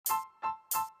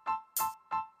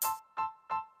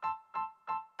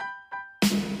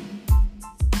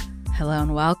Hello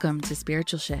and welcome to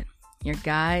Spiritual Shit, your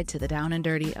guide to the down and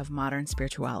dirty of modern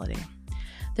spirituality.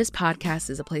 This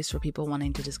podcast is a place for people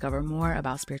wanting to discover more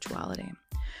about spirituality,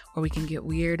 where we can get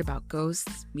weird about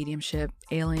ghosts, mediumship,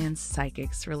 aliens,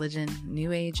 psychics, religion,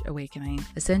 new age awakening,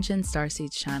 ascension,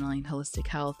 starseeds, channeling, holistic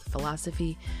health,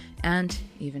 philosophy, and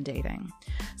even dating.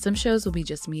 Some shows will be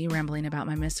just me rambling about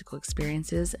my mystical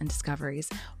experiences and discoveries,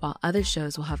 while other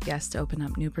shows will have guests to open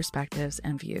up new perspectives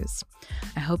and views.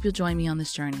 I hope you'll join me on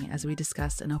this journey as we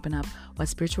discuss and open up what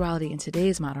spirituality in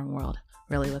today's modern world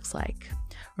really looks like.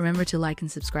 Remember to like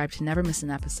and subscribe to never miss an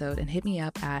episode, and hit me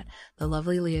up at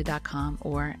thelovelyleah.com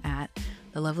or at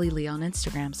thelovelyleah on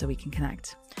Instagram so we can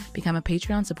connect. Become a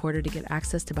Patreon supporter to get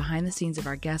access to behind the scenes of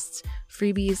our guests,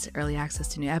 freebies, early access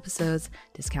to new episodes,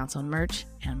 discounts on merch,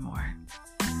 and more.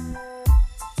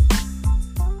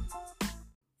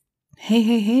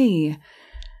 Hey.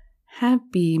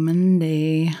 Happy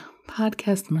Monday.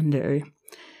 Podcast Monday.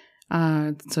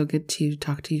 It's so good to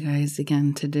talk to you guys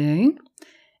again today.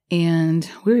 And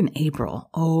we're in April.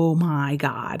 Oh my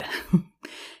God.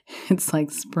 It's like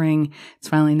spring. It's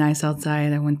finally nice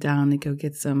outside. I went down to go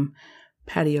get some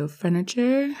patio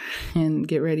furniture and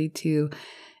get ready to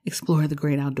explore the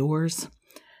great outdoors.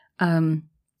 I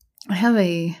have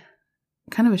a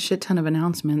kind of a shit ton of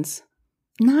announcements.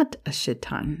 Not a shit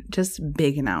ton, just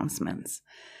big announcements.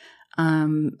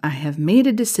 I have made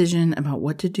a decision about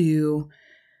what to do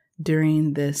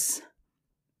during this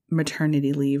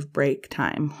maternity leave break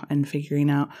time and figuring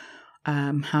out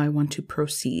how I want to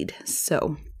proceed.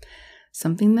 So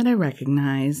something that I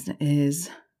recognized is,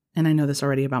 and I know this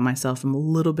already about myself, I'm a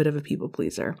little bit of a people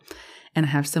pleaser. And I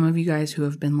have some of you guys who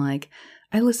have been like,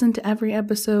 I listened to every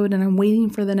episode and I'm waiting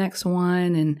for the next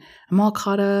one and I'm all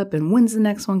caught up and when's the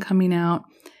next one coming out?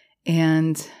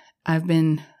 And I've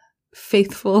been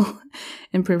faithful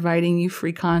in providing you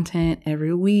free content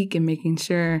every week and making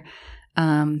sure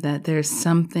that there's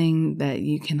something that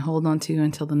you can hold on to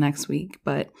until the next week.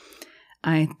 But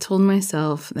I told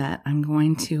myself that I'm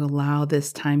going to allow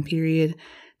this time period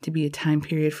to be a time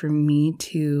period for me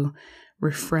to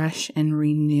refresh and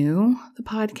renew the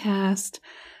podcast,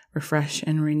 refresh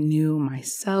and renew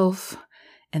myself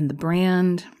and the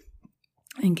brand,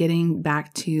 and getting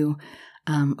back to,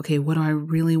 okay, what do I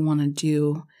really want to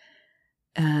do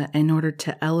in order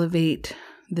to elevate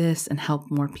this and help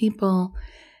more people?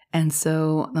 And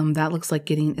so that looks like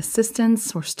getting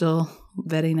assistance. We're still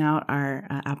vetting out our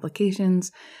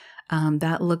applications.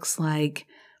 That looks like,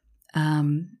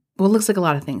 it looks like a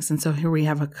lot of things. And so here we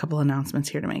have a couple announcements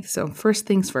here to make. So first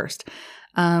things first,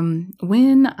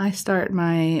 when I start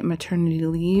my maternity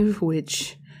leave,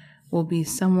 which will be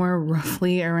somewhere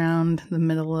roughly around the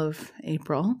middle of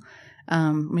April,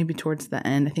 maybe towards the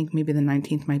end, I think maybe the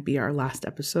 19th might be our last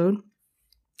episode.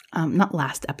 Not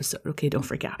last episode. Okay, don't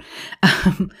freak out.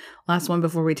 Last one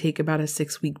before we take about a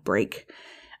 6-week break.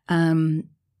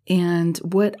 And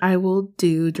what I will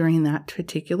do during that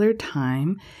particular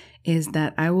time is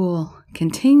that I will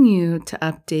continue to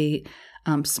update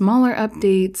smaller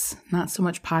updates, not so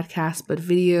much podcasts, but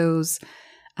videos,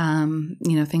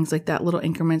 things like that, little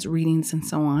increments, readings, and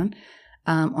so on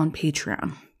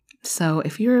Patreon. So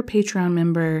if you're a Patreon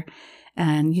member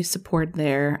and you support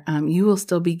there, you will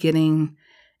still be getting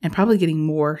and probably getting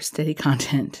more steady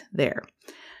content there.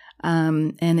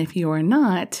 And if you are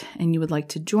not, and you would like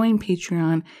to join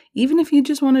Patreon, even if you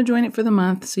just want to join it for the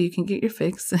month so you can get your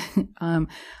fix,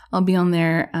 I'll be on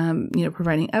there,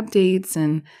 providing updates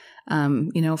and,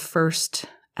 first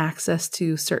access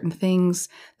to certain things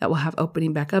that will have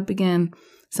opening back up again.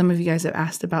 Some of you guys have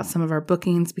asked about some of our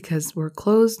bookings because we're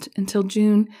closed until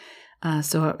June.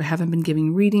 So I haven't been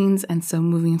giving readings. And so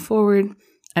moving forward,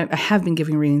 I have been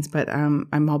giving readings, but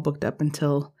I'm all booked up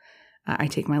until I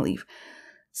take my leave.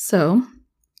 So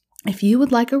if you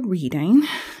would like a reading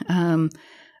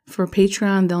for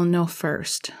Patreon, they'll know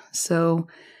first. So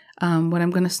what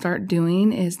I'm going to start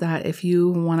doing is that if you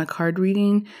want a card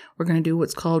reading, we're going to do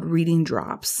what's called reading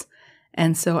drops.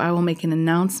 And so I will make an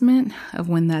announcement of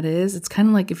when that is. It's kind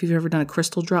of like if you've ever done a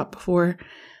crystal drop before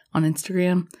on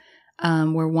Instagram,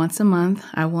 where once a month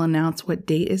I will announce what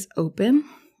date is open.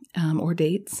 Or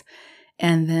dates.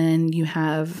 And then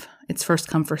it's first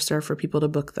come, first serve for people to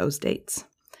book those dates.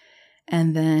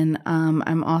 And then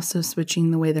I'm also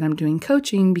switching the way that I'm doing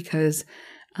coaching because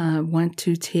I want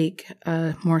to take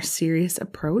a more serious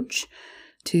approach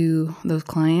to those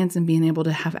clients and being able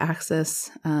to have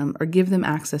access or give them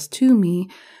access to me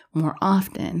more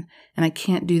often. And I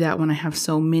can't do that when I have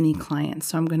so many clients.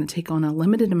 So I'm going to take on a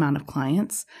limited amount of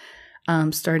clients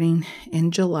starting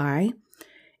in July.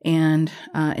 And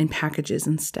in packages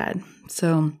instead.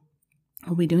 So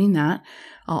We'll be doing that.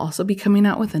 I'll also be coming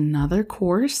out with another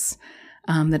course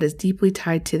that is deeply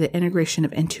tied to the integration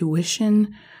of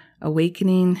intuition,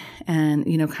 awakening, and,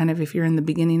 kind of if you're in the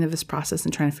beginning of this process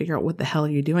and trying to figure out what the hell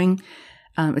you're doing,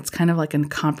 it's kind of like a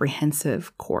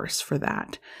comprehensive course for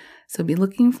that. So be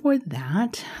looking for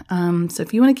that. So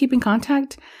if you want to keep in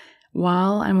contact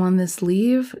while I'm on this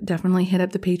leave, definitely hit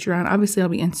up the Patreon. Obviously, I'll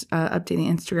be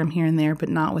updating Instagram here and there, but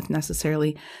not with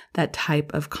necessarily that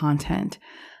type of content.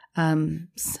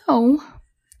 So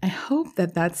I hope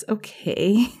that that's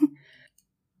okay.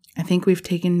 I think we've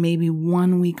taken maybe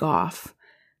 1 week off.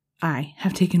 I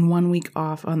have taken 1 week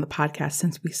off on the podcast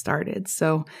since we started.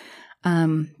 So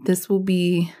this will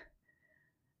be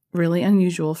really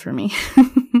unusual for me,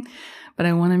 but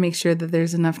I want to make sure that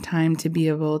there's enough time to be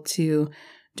able to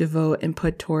devote and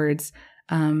put towards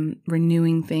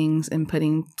renewing things and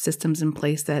putting systems in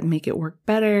place that make it work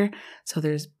better. So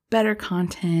there's better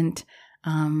content,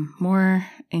 more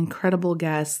incredible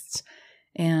guests,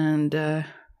 and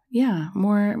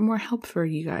more help for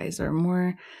you guys, or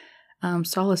more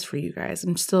solace for you guys.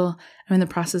 I'm in the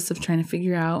process of trying to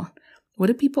figure out, what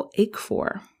do people ache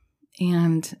for?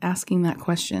 And asking that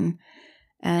question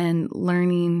and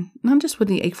learning not just what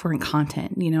do you ache for in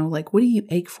content, like what do you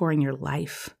ache for in your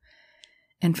life,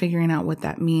 and figuring out what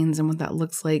that means and what that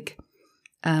looks like,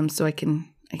 so I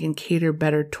can cater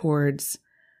better towards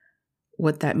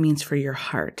what that means for your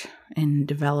heart and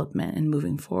development and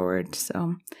moving forward.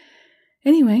 So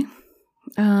anyway,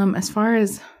 as far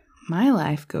as my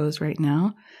life goes right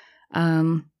now,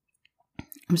 I'm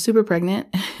super pregnant.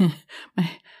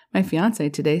 My fiance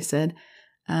today said,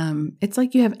 it's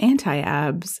like you have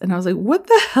anti-abs. And I was like, what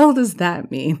the hell does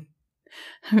that mean?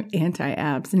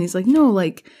 Anti-abs. And he's like, no,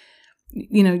 like,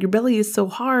 your belly is so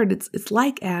hard. It's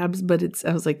like abs, but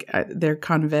I was like, they're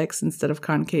convex instead of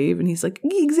concave. And he's like,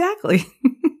 exactly.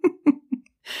 I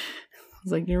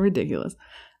was like, you're ridiculous.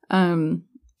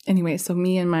 Anyway, so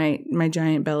me and my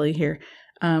giant belly here,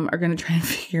 are going to try and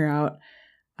figure out,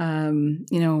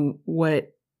 what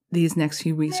these next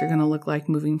few weeks are going to look like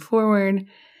moving forward,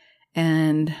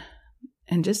 and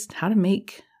just how to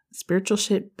make spiritual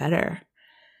shit better.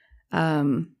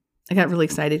 I got really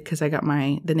excited because I got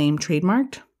the name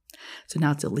trademarked. So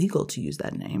now it's illegal to use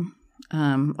that name.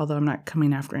 Although I'm not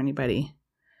coming after anybody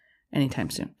anytime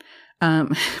soon.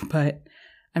 But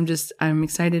I'm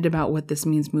excited about what this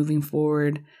means moving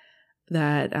forward,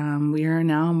 that we are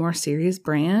now a more serious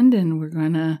brand, and we're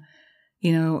going to,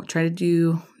 try to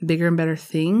do bigger and better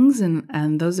things.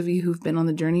 And those of you who've been on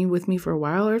the journey with me for a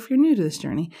while, or if you're new to this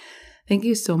journey, thank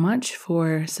you so much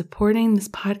for supporting this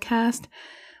podcast.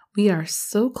 We are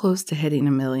so close to hitting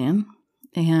 1 million.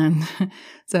 And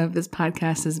so if this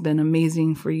podcast has been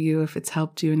amazing for you, if it's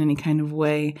helped you in any kind of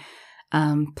way,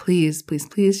 please, please,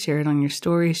 please share it on your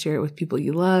story, share it with people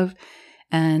you love.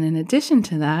 And in addition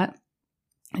to that,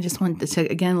 I just wanted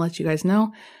to, again, let you guys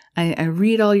know, I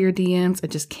read all your DMs. I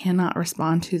just cannot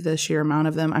respond to the sheer amount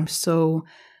of them. I'm so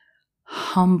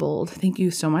humbled. Thank you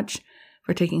so much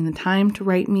for taking the time to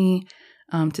write me,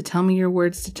 to tell me your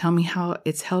words, to tell me how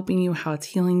it's helping you, how it's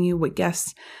healing you, what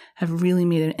guests have really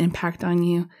made an impact on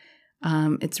you.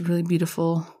 It's really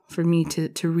beautiful for me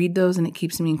to read those, and it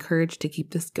keeps me encouraged to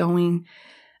keep this going.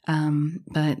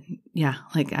 But yeah,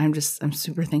 like I'm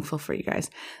super thankful for you guys.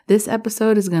 This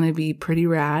episode is going to be pretty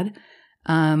rad.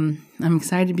 I'm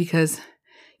excited because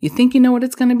you think you know what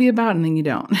it's going to be about, and then you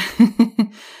don't.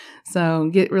 So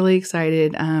get really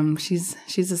excited. She's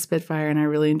a Spitfire, and I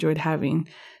really enjoyed having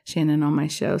Shannon on my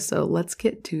show. So let's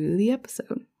get to the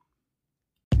episode.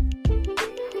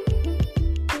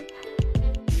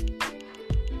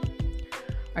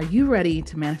 Are you ready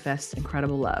to manifest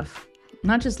incredible love?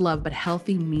 Not just love, but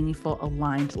healthy, meaningful,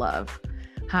 aligned love.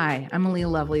 Hi, I'm Aaliyah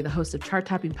Lovely, the host of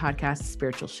chart-topping podcast,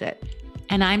 Spiritual Shit.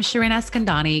 And I'm Shirin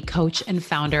Eskandani, coach and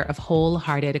founder of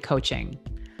Wholehearted Coaching.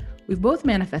 We've both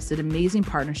manifested amazing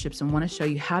partnerships and want to show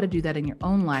you how to do that in your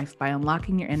own life by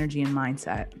unlocking your energy and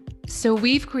mindset. So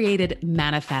we've created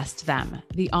Manifest Them,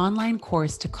 the online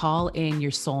course to call in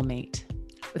your soulmate.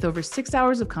 With over 6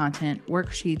 hours of content,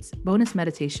 worksheets, bonus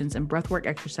meditations, and breathwork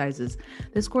exercises,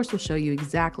 this course will show you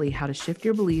exactly how to shift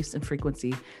your beliefs and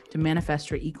frequency to manifest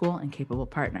your equal and capable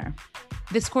partner.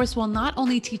 This course will not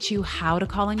only teach you how to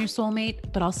call in your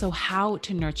soulmate, but also how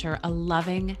to nurture a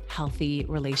loving, healthy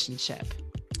relationship.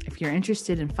 If you're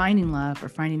interested in finding love or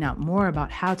finding out more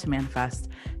about how to manifest,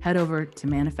 head over to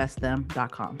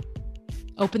manifestthem.com.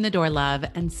 Open the door, love,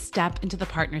 and step into the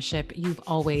partnership you've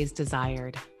always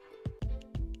desired.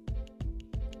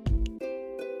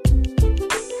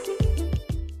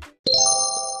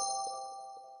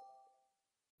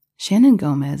 Shannon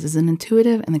Gomez is an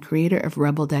intuitive and the creator of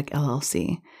Rebel Deck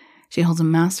LLC. She holds a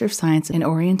Master of Science in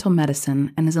Oriental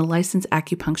Medicine and is a licensed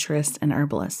acupuncturist and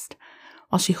herbalist.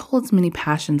 While she holds many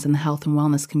passions in the health and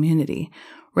wellness community,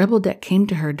 Rebel Deck came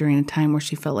to her during a time where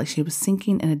she felt like she was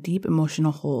sinking in a deep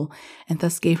emotional hole, and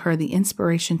thus gave her the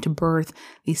inspiration to birth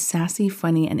these sassy,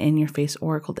 funny, and in-your-face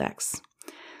oracle decks.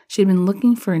 She had been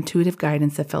looking for intuitive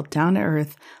guidance that felt down to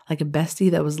earth, like a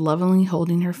bestie that was lovingly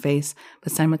holding her face,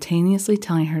 but simultaneously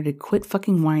telling her to quit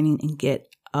fucking whining and get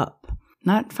up.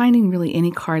 Not finding really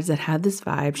any cards that had this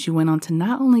vibe, she went on to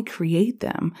not only create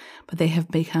them, but they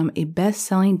have become a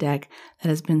best-selling deck that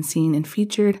has been seen and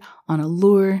featured on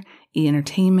Allure,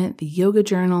 E-Entertainment, The Yoga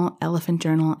Journal, Elephant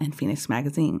Journal, and Phoenix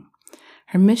Magazine.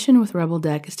 Her mission with Rebel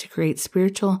Deck is to create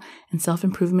spiritual and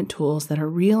self-improvement tools that are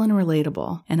real and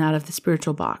relatable and out of the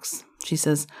spiritual box. She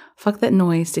says, fuck that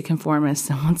noise to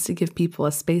conformists, and wants to give people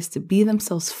a space to be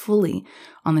themselves fully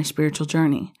on their spiritual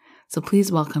journey. So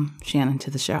please welcome Shannon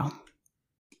to the show.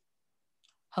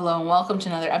 Hello and welcome to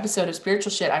another episode of Spiritual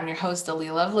Shit. I'm your host,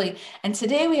 Aaliyah Lovely, and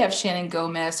today we have Shannon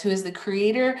Gomez, who is the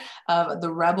creator of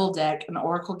the Rebel Deck, an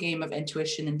oracle game of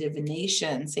intuition and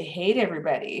divination. Say hey to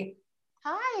everybody.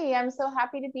 Hi, I'm so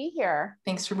happy to be here.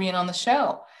 Thanks for being on the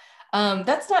show.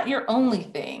 That's not your only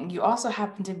thing. You also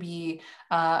happen to be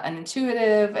an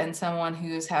intuitive and someone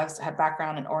who has had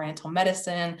background in Oriental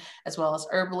medicine as well as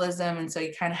herbalism. And so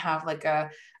you kind of have like a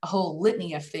whole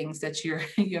litany of things that you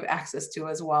have access to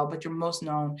as well. But you're most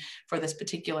known for this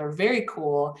particular very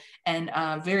cool and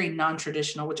very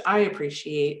non-traditional, which I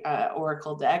appreciate,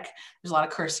 oracle deck. There's a lot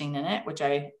of cursing in it, which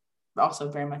I also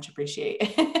very much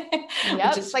appreciate.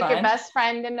 Yep, it's like your best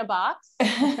friend in a box.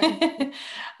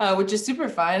 Which is super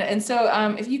fun. And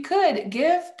so if you could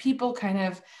give people kind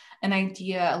of an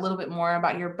idea a little bit more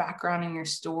about your background and your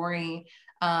story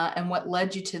and what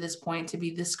led you to this point to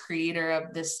be this creator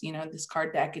of this, this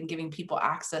card deck and giving people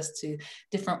access to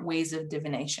different ways of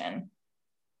divination.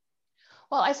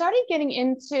 Well, I started getting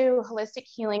into holistic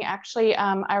healing. Actually,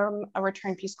 I'm a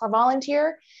returned Peace Corps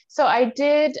volunteer. So I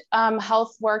did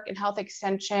health work and health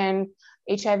extension,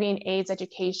 HIV and AIDS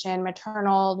education,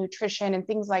 maternal nutrition, and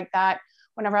things like that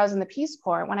whenever I was in the Peace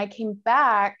Corps. When I came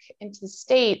back into the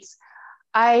States,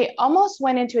 I almost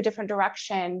went into a different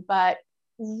direction, but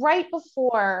right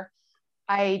before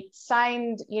I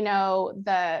signed,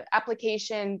 the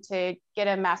application to get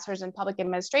a master's in public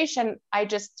administration, I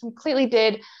just completely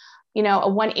did, a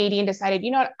 180 and decided,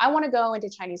 I want to go into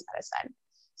Chinese medicine.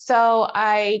 So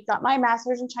I got my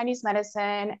master's in Chinese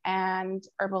medicine and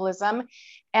herbalism,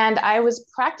 and I was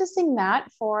practicing that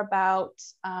for about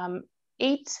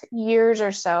 8 years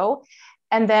or so.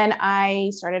 And then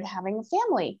I started having a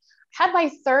family, had my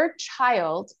third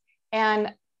child,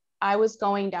 and I was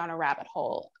going down a rabbit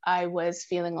hole. I was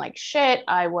feeling like shit.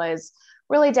 I was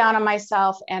really down on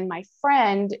myself. And my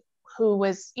friend, who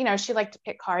was, she liked to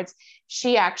pick cards,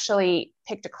 she actually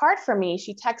picked a card for me.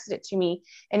 She texted it to me,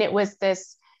 and it was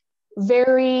this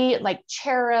very like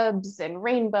cherubs and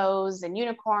rainbows and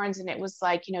unicorns. And it was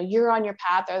like, you're on your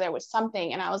path, or there was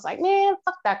something. And I was like, man,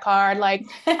 fuck that card. Like,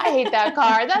 I hate that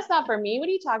card. That's not for me. What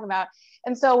are you talking about?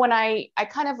 And so when I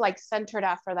kind of like centered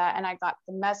after that, and I got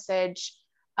the message,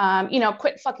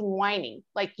 quit fucking whining.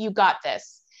 Like, you got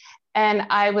this. And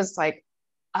I was like,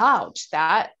 ouch,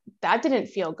 that didn't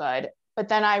feel good. But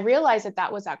then I realized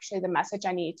that was actually the message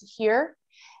I needed to hear.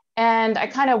 And I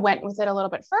kind of went with it a little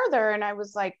bit further. And I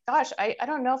was like, gosh, I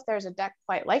don't know if there's a deck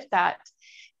quite like that.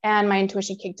 And my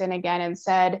intuition kicked in again and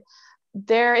said,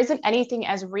 there isn't anything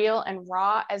as real and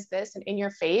raw as this and in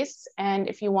your face. And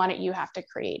if you want it, you have to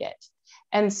create it.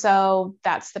 And so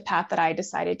that's the path that I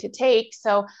decided to take.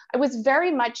 So I was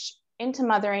very much into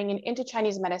mothering and into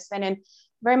Chinese medicine and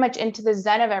very much into the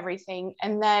Zen of everything.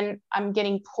 And then I'm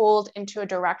getting pulled into a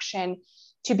direction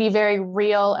to be very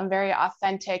real and very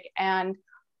authentic,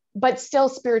 but still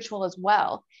spiritual as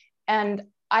well. And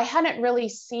I hadn't really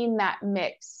seen that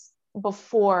mix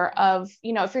before of,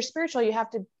 if you're spiritual, you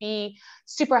have to be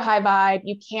super high vibe.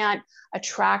 You can't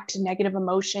attract negative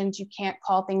emotions. You can't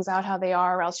call things out how they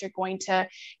are, or else you're going to,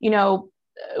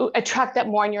 attract that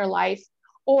more in your life,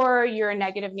 or you're a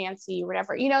negative Nancy or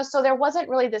whatever, so there wasn't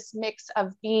really this mix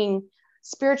of being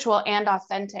spiritual and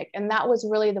authentic. And that was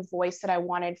really the voice that I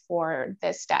wanted for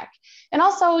this deck. And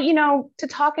also, to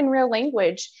talk in real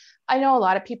language. I know a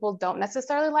lot of people don't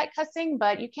necessarily like cussing,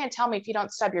 but you can't tell me if you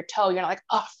don't stub your toe, you're not like,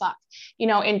 oh, fuck,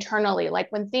 internally.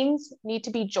 Like, when things need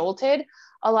to be jolted,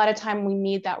 a lot of time we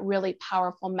need that really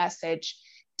powerful message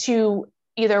to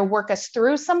either work us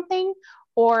through something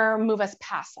or move us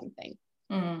past something.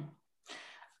 Mm.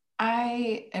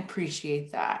 I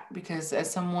appreciate that, because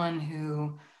as someone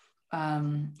who,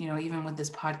 even with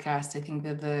this podcast, I think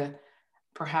that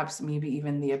perhaps maybe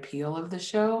even the appeal of the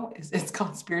show is it's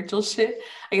called Spiritual Shit.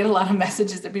 I get a lot of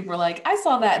messages that people are like, I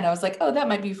saw that and I was like, oh, that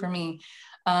might be for me.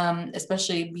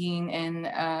 Especially being in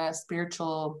a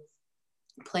spiritual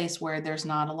place where there's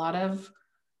not a lot of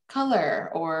color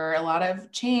or a lot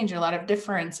of change or a lot of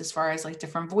difference as far as like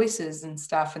different voices and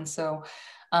stuff. And so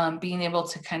being able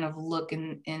to kind of look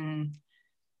in,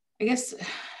 I guess,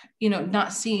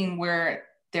 not seeing where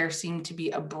there seemed to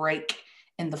be a break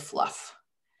in the fluff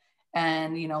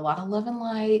and, a lot of love and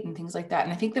light and things like that.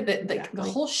 And I think that the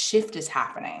whole shift is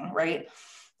happening, right?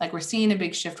 Like we're seeing a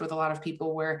big shift with a lot of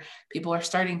people where people are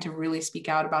starting to really speak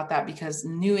out about that because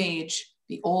New Age,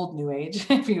 the old New Age,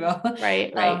 if you will,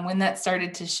 right. When that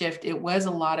started to shift, it was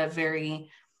a lot of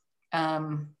very, I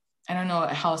don't know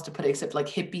how else to put it, except like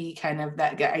hippie kind of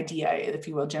that idea, if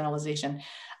you will, generalization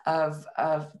of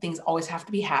things always have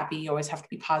to be happy, you always have to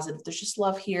be positive. There's just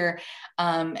love here.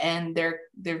 And there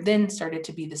then started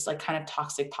to be this like kind of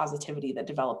toxic positivity that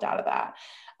developed out of that.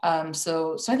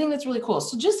 So I think that's really cool.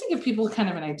 So just to give people kind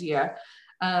of an idea,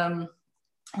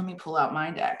 let me pull out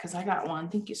my deck because I got one.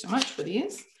 Thank you so much for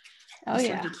these. Oh, I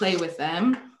started to play with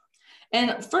them.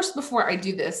 And first, before I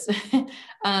do this,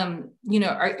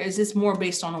 is this more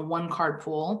based on a one card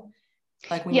pool?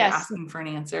 Like when you're asking for an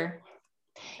answer?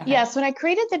 Okay. Yes. When I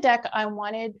created the deck, I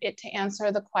wanted it to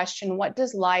answer the question, what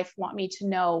does life want me to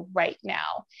know right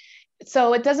now?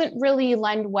 So it doesn't really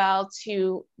lend well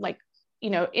to like,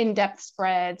 in-depth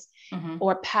spreads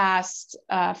or past,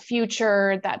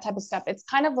 future, that type of stuff. It's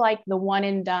kind of like the one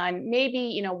and done,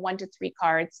 maybe, 1 to 3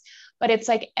 cards, but it's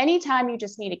like anytime you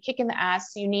just need a kick in the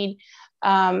ass, you need,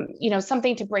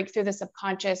 something to break through the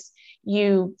subconscious,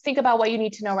 you think about what you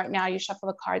need to know right now, you shuffle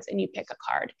the cards and you pick a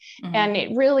card. And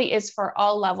it really is for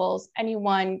all levels.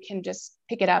 Anyone can just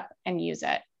pick it up and use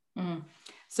it.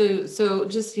 So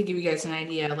just to give you guys an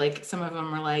idea, like some of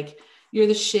them are like, you're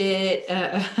the shit,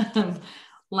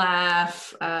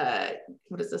 laugh,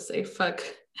 what does this say? Fuck,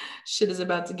 shit is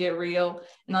about to get real.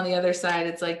 And on the other side,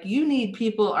 it's like, you need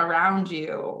people around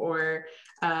you, or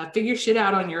figure shit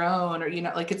out on your own, or,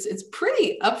 like it's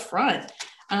pretty upfront.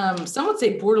 Some would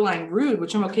say borderline rude,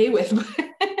 which I'm okay with, but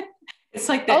it's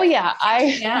like that. Oh yeah.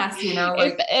 I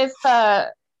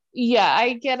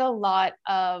get a lot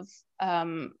of,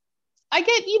 I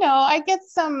get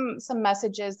some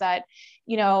messages that,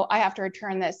 I have to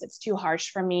return this. It's too harsh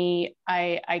for me.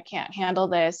 I can't handle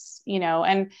this,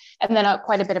 and then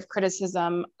quite a bit of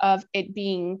criticism of it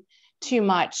being too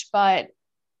much, but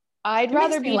I'd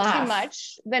rather be too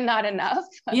much than not enough.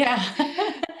 Yeah.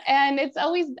 And it's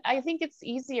always, I think it's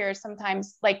easier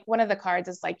sometimes. Like one of the cards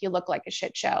is like, you look like a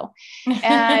shit show.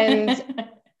 And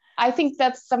I think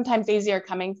that's sometimes easier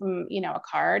coming from, a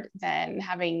card than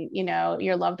having,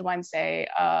 your loved one say,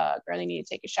 girl, you need to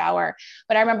take a shower.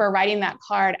 But I remember writing that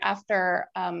card after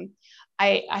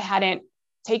I hadn't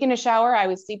taken a shower. I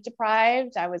was sleep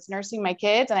deprived. I was nursing my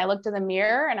kids, and I looked in the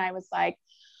mirror and I was like,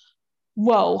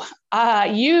 whoa,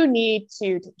 you need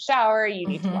to take a shower. You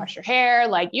need to wash your hair.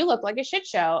 Like, you look like a shit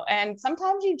show. And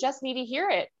sometimes you just need to hear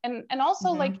it. And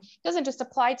also like, it doesn't just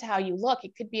apply to how you look.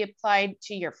 It could be applied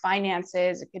to your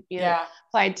finances. It could be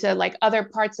applied to like other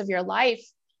parts of your life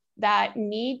that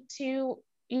you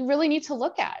really need to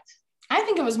look at. I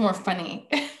think it was more funny.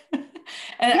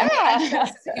 And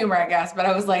I humor, I guess, but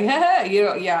I was like,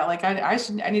 like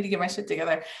I need to get my shit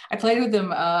together. I played with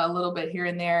them a little bit here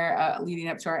and there leading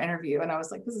up to our interview. And I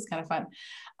was like, this is kind of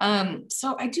fun.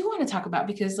 So I do want to talk about,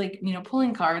 because like,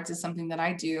 pulling cards is something that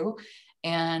I do.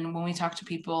 And when we talk to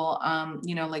people, and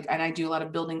I do a lot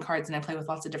of building cards, and I play with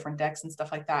lots of different decks and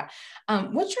stuff like that.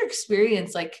 What's your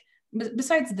experience like?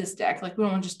 Besides this deck, like we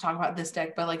don't want to just talk about this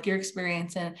deck, but like your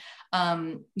experience in,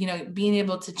 being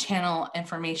able to channel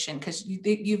information, because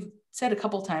you've said a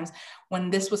couple times, when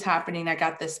this was happening, I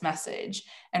got this message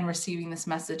and receiving this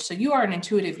message. So you are an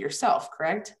intuitive yourself,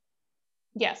 correct?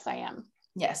 Yes, I am.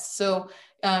 Yes. So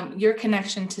your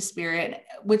connection to spirit,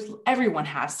 which everyone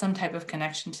has some type of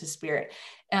connection to spirit.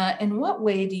 In what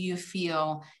way do you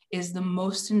feel is the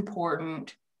most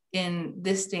important in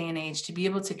this day and age to be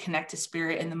able to connect to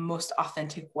spirit in the most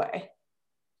authentic way?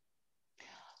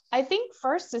 I think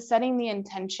first is setting the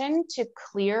intention to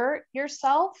clear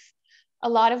yourself. A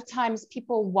lot of times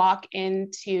people walk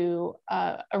into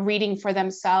a reading for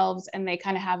themselves and they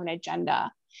kind of have an agenda.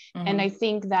 And I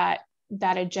think that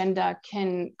agenda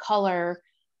can color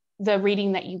the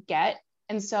reading that you get.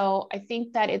 And so I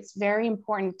think that it's very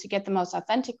important to get the most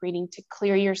authentic reading, to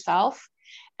clear yourself,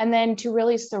 and then to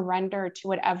really surrender to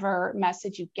whatever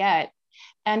message you get.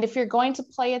 And if you're going to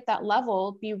play at that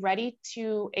level, be ready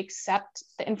to accept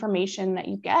the information that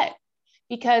you get,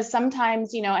 because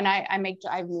sometimes, you know, and I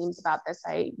have memes about this.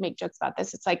 I make jokes about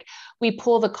this. It's like we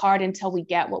pull the card until we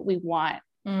get what we want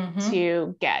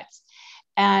to get.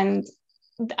 And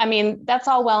I mean, that's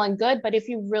all well and good, but if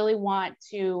you really want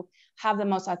to have the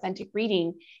most authentic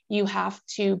reading, you have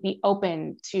to be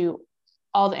open to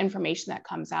all the information that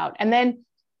comes out, and then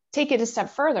take it a step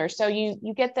further. So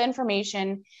you get the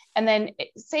information, and then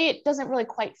say it doesn't really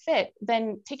quite fit,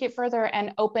 then take it further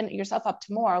and open yourself up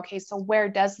to more. Okay, so where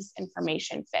does this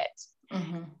information fit?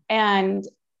 And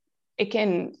it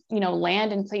can, you know,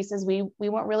 land in places we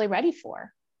weren't really ready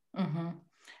for.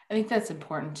 I think that's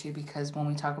important too, because when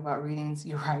we talk about readings,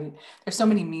 you're right. There's so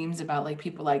many memes about like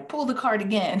people like pull the card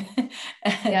again.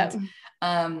 And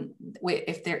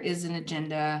if there is an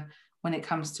agenda when it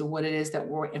comes to what it is that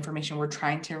information we're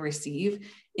trying to receive,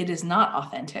 it is not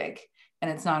authentic and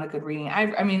it's not a good reading.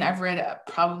 I mean, I've read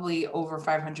probably over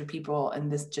 500 people in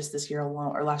this year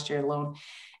alone, or last year alone.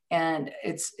 And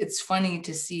it's funny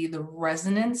to see the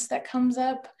resonance that comes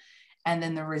up and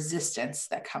then the resistance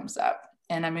that comes up.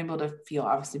 And I'm able to feel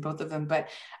obviously both of them, but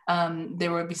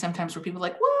there would be some times where people are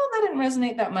like, well, that didn't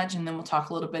resonate that much. And then we'll talk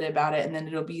a little bit about it. And then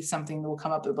it'll be something that will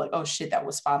come up and be like, oh shit, that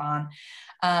was spot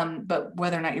on. But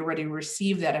whether or not you're ready to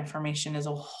receive that information is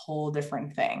a whole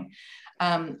different thing.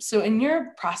 So in your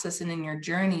process and in your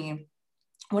journey,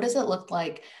 what does it look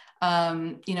like,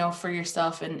 you know, for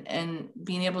yourself and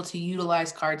being able to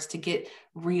utilize cards to get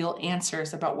real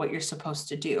answers about what you're supposed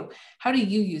to do? How do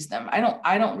you use them?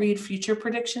 I don't read future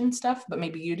prediction stuff, but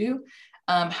maybe you do.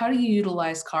 How do you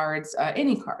utilize cards,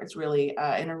 any cards really,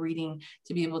 in a reading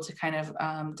to be able to kind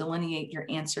of delineate your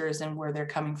answers and where they're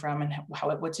coming from and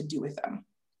what to do with them?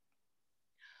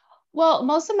 Well,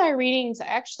 most of my readings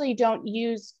actually don't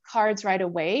use cards right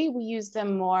away. We use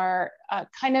them more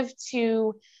kind of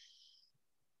to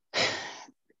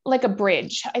like a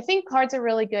bridge. I think cards are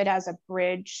really good as a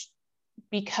bridge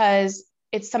because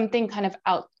it's something kind of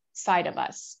outside of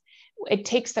us. It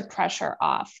takes the pressure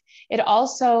off. It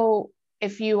also,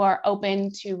 if you are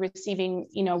open to receiving,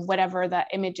 you know, whatever the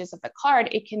image is of the card,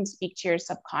 it can speak to your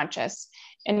subconscious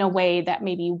in a way that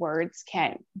maybe words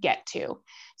can't get to.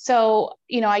 So,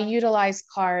 you know, I utilize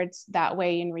cards that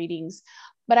way in readings,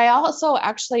 but I also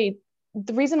actually,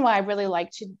 the reason why I really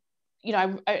like to, you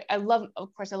know, I love,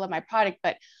 of course, I love my product,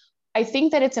 but I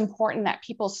think that it's important that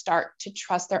people start to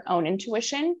trust their own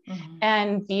intuition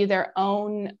and be their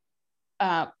own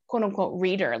quote unquote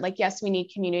reader. Like, yes, we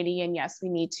need community, and yes, we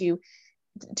need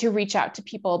to reach out to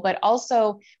people, but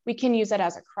also we can use it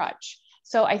as a crutch.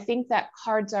 So I think that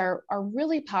cards are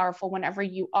really powerful whenever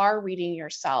you are reading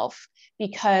yourself,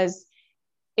 because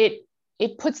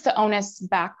it puts the onus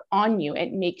back on you.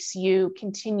 It makes you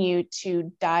continue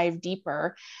to dive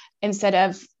deeper instead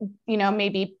of, you know,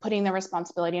 maybe putting the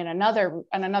responsibility on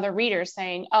another reader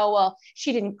saying, oh, well,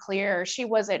 she didn't clear, or she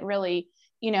wasn't really,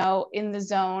 you know, in the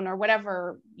zone, or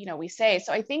whatever, you know, we say.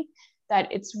 So I think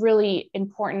that it's really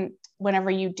important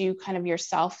whenever you do kind of your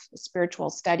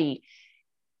spiritual study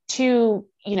to,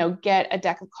 you know, get a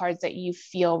deck of cards that you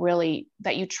feel really,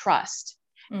 that you trust.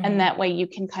 And that way you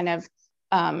can kind of,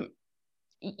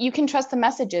 you can trust the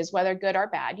messages, whether good or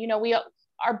bad. You know,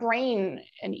 our brain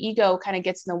and ego kind of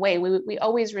gets in the way. We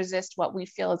always resist what we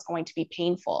feel is going to be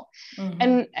painful.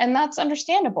 And that's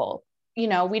understandable. You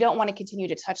know, we don't want to continue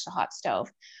to touch the hot stove.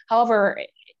 However,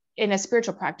 in a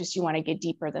spiritual practice, you want to get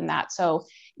deeper than that. So,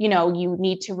 you know, you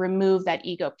need to remove that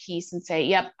ego piece and say,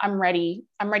 yep, I'm ready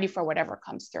for whatever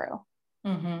comes through.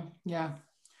 Yeah.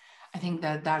 I think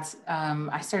that's,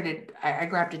 I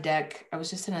grabbed a deck. I was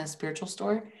just in a spiritual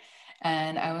store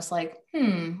and I was like,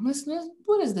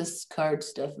 what is this card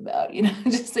stuff about? You know,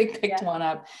 just like picked one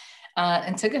up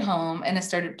and took it home, and I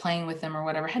started playing with them or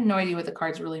whatever. I had no idea what the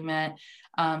cards really meant.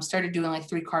 Started doing like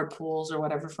 3 card pulls or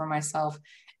whatever for myself.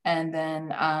 And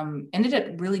then ended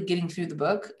up really getting through the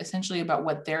book essentially about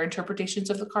what their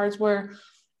interpretations of the cards were.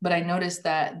 But I noticed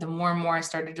that the more and more I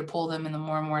started to pull them, and the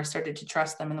more I started to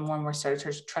trust them, and the more I started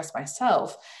to trust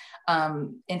myself,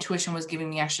 intuition was giving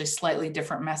me actually slightly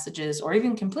different messages, or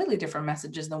even completely different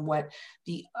messages than what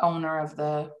the owner of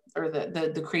the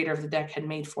creator of the deck had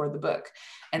made for the book.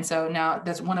 And so now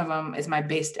that's one of them is my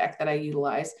base deck that I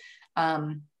utilize.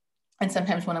 And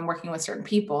sometimes when I'm working with certain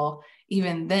people,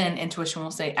 even then intuition will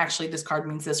say, actually, this card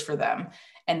means this for them,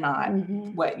 and not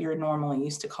what you're normally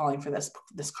used to calling for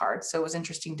this card. So it was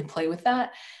interesting to play with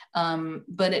that.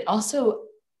 But it also,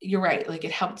 you're right, like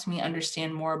it helped me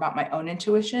understand more about my own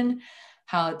intuition,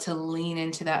 how to lean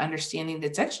into that understanding.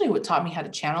 That's actually what taught me how to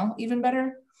channel even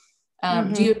better.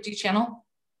 Do you channel?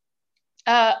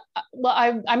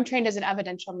 Well, I'm trained as an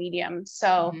evidential medium.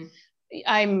 So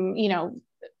I'm, you know,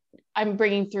 I'm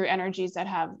bringing through energies that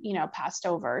have, passed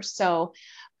over. So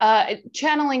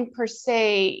channeling per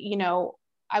se,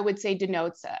 I would say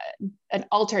denotes an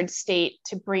altered state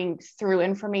to bring through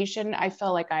information. I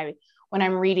feel like when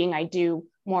I'm reading, I do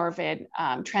more of a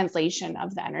translation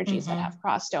of the energies that have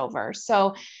crossed over.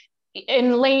 So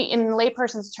in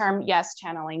layperson's term, yes,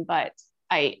 channeling, but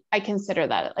I consider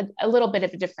that a little bit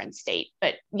of a different state.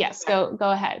 But yes, go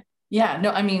ahead. Yeah,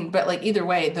 no, I mean, but like either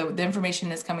way, the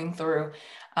information is coming through,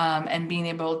 and being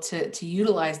able to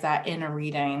utilize that in a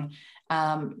reading,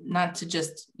 not to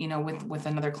just, with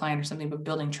another client or something, but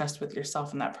building trust with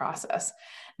yourself in that process.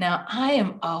 Now, I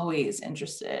am always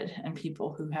interested in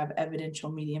people who have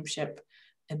evidential mediumship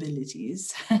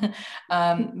abilities,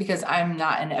 because I'm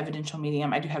not an evidential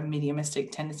medium. I do have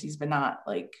mediumistic tendencies, but not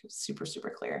like super, super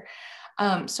clear.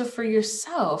 So for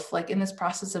yourself, like in this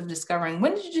process of discovering,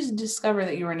 when did you just discover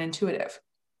that you were an intuitive?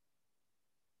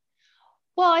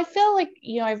 Well, I feel like,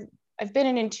 I've been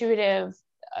an intuitive,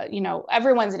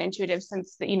 everyone's an intuitive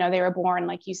since, they were born,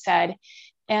 like you said.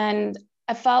 And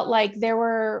I felt like there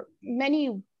were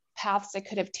many paths I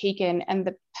could have taken, and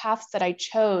the paths that I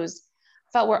chose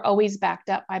felt were always backed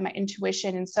up by my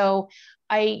intuition. And so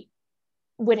I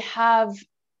would have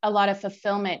a lot of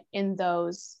fulfillment in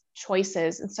those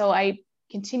choices. And so I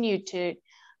continued to,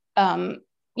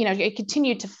 I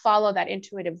continued to follow that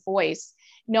intuitive voice,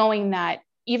 knowing that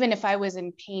even if I was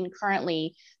in pain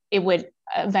currently, it would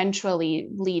eventually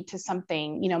lead to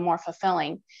something, more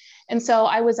fulfilling. And so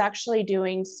I was actually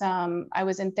I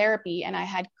was in therapy, and I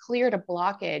had cleared a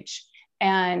blockage,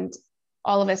 and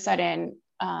all of a sudden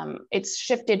it's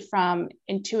shifted from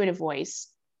intuitive voice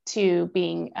to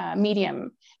being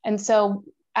medium. And so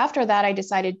after that, I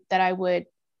decided that I would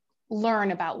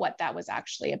learn about what that was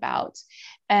actually about.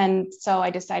 And so I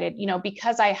decided,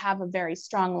 because I have a very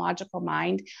strong logical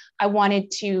mind, I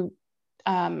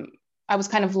was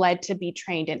kind of led to be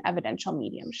trained in evidential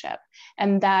mediumship.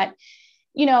 And that,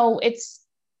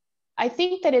 I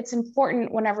think that it's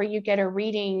important whenever you get a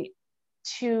reading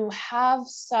to have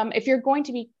if you're going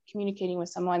to be communicating with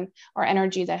someone or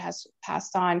energy that has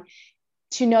passed on,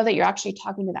 to know that you're actually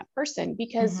talking to that person,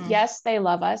 because yes, they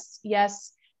love us.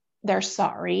 Yes, they're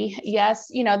sorry.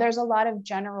 Yes, there's a lot of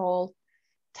general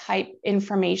type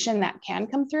information that can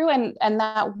come through, and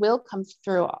that will come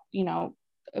through,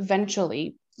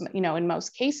 eventually, in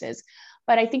most cases.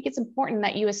 But I think it's important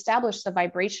that you establish the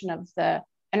vibration of the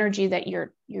energy that you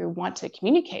want to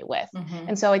communicate with.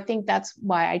 And so I think that's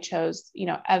why I chose,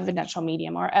 evidential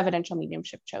medium, or evidential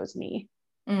mediumship chose me.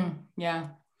 Yeah.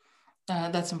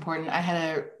 That's important.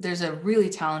 There's a really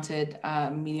talented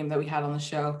medium that we had on the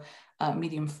show,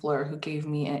 Medium Fleur, who gave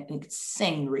me an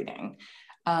insane reading.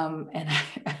 And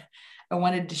I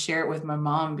wanted to share it with my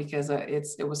mom, because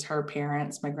it was her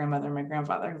parents, my grandmother and my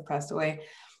grandfather, who passed away.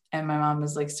 And my mom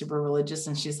is like super religious,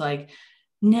 and she's like,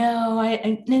 no,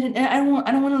 I don't want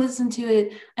to listen to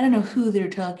it. I don't know who they're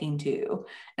talking to.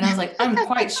 And I was like, I'm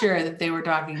quite sure that they were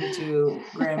talking to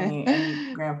Grammy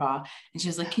and Grandpa. And she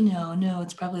was like, no,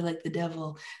 it's probably like the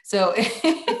devil. So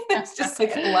it's just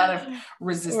like a lot of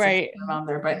resistance on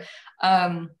there. But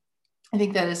I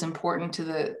think that is important to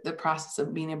the process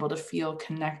of being able to feel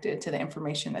connected to the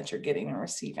information that you're getting and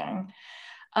receiving.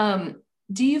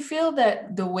 Do you feel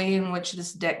that the way in which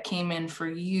this deck came in for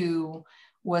you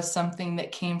was something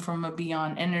that came from a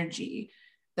beyond energy,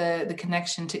 the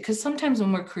connection to, because sometimes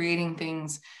when we're creating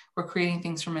things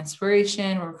from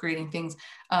inspiration, we're creating things,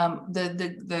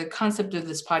 the concept of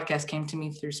this podcast came to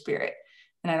me through spirit.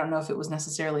 And I don't know if it was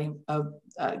necessarily a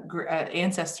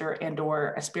ancestor and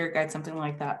or a spirit guide, something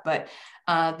like that, but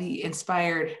the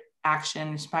inspired action,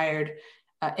 inspired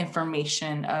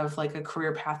information of like a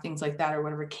career path, things like that, or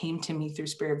whatever, came to me through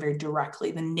spirit very directly.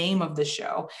 The name of the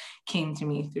show came to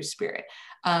me through spirit.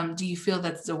 Do you feel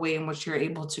that's the way in which you're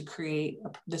able to create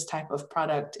this type of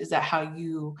product? Is that how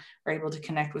you are able to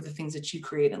connect with the things that you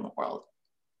create in the world?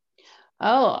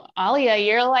 Oh, Alia,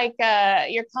 you're like,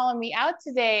 you're calling me out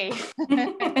today.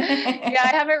 Yeah,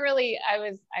 I haven't really,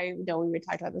 I know we would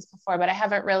talk about this before, but I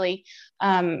haven't really,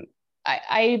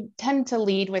 I tend to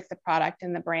lead with the product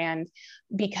and the brand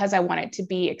because I want it to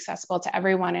be accessible to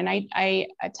everyone. And I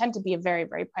tend to be a very,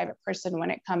 very private person when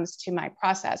it comes to my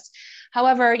process.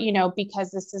 However,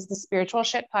 because this is the Spiritual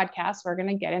Shit podcast, we're going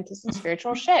to get into some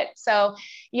spiritual shit. So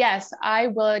yes, I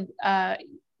would,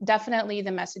 definitely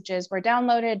the messages were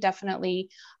downloaded.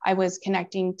 Definitely I was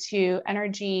connecting to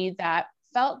energy that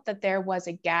felt that there was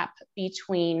a gap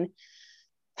between,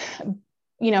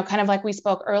 kind of like we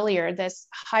spoke earlier, this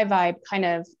high vibe kind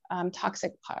of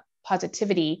toxic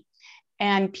positivity,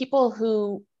 and people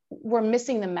who were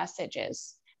missing the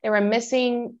messages. They were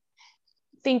missing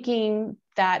thinking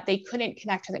that they couldn't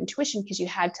connect to the intuition because you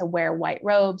had to wear white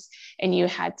robes and you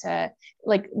had to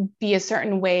like be a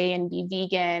certain way and be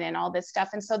vegan and all this stuff.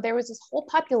 And so there was this whole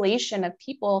population of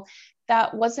people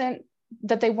that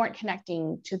they weren't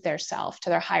connecting to their self, to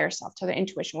their higher self, to their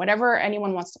intuition, whatever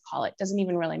anyone wants to call it, doesn't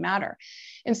even really matter.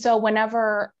 And so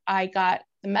whenever I got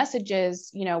the messages,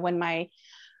 you know, when my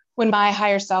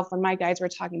higher self, when my guides were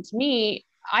talking to me,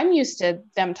 I'm used to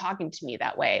them talking to me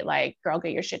that way, like, girl,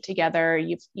 get your shit together.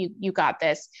 You got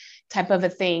this type of a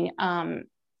thing.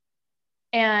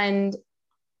 And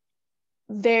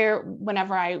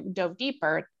whenever I dove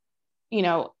deeper, you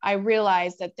know, I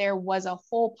realized that there was a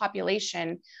whole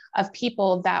population of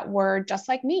people that were just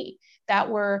like me, that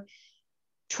were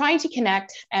trying to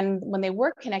connect. And when they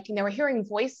were connecting, they were hearing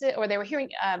voices, or they were hearing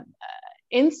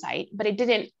insight, but it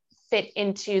didn't fit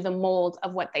into the mold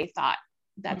of what they thought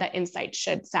that insight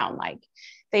should sound like.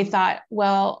 They thought,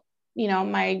 well,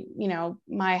 my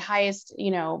highest,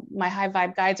 my high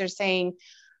vibe guides are saying,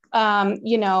 buy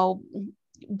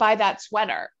that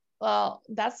sweater. Well,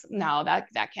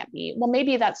 that can't be. Well,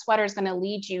 maybe that sweater is going to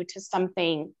lead you to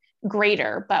something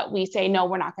greater, but we say, no,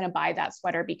 we're not going to buy that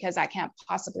sweater because that can't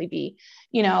possibly be,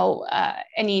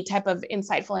 any type of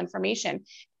insightful information.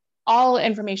 All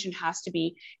information has to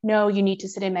be, no, you need to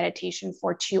sit in meditation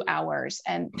for 2 hours.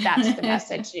 And that's the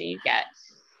message that you get.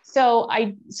 So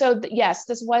yes,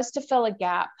 this was to fill a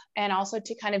gap and also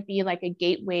to kind of be like a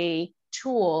gateway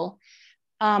tool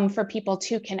for people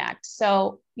to connect.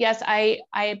 So yes, I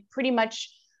pretty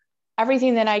much,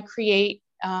 everything that I create,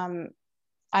 I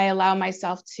allow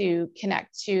myself to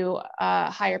connect to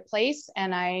a higher place,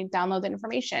 and I download the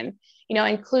information,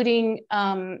 including,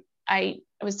 I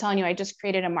was telling you, I just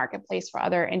created a marketplace for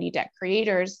other indie deck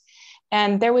creators.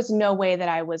 And there was no way that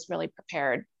I was really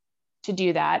prepared to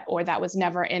do that, or that was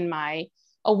never in my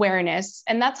awareness.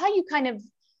 And that's how you kind of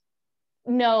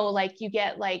know, like, you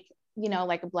get like,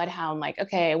 like a bloodhound, like,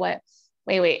 okay,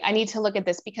 wait, I need to look at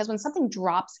this, because when something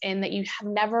drops in that you have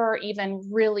never even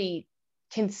really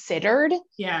considered,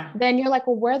 then you're like,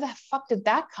 well, where the fuck did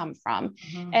that come from?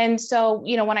 Mm-hmm. And so,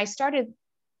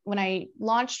 when I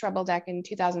launched Rebel Deck in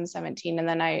 2017, and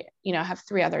then I, have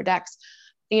 3 other decks,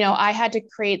 I had to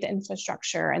create the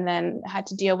infrastructure, and then had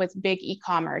to deal with big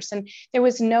e-commerce. And there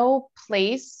was no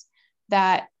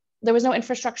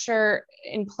infrastructure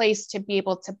in place to be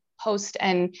able to post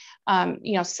and,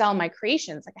 sell my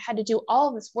creations. Like, I had to do all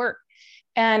of this work.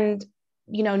 And,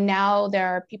 now there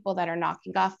are people that are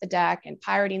knocking off the deck and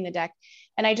pirating the deck.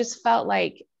 And I just felt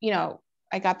like,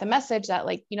 I got the message that,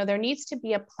 like, there needs to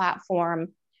be a platform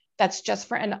that's just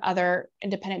for other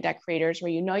independent deck creators, where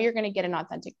you're going to get an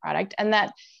authentic product, and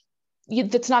that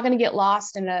that's not going to get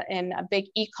lost in a big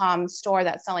e-com store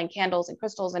that's selling candles and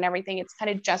crystals and everything. It's kind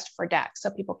of just for decks,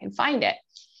 so people can find it.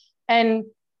 And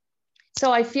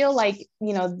so I feel like,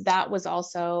 that was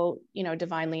also,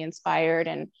 divinely inspired.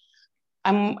 And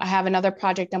I have another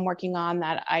project I'm working on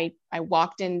that I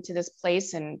walked into this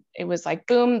place, and it was like,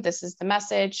 boom, this is the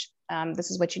message. This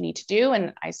is what you need to do.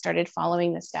 And I started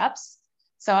following the steps.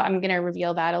 So I'm going to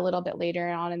reveal that a little bit later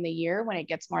on in the year when it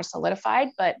gets more solidified.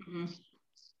 But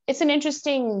it's an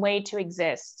interesting way to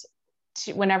exist,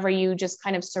 whenever you just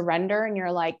kind of surrender and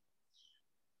you're like,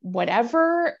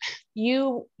 whatever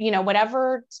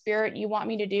whatever spirit you want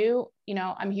me to do,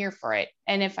 I'm here for it.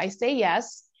 And if I say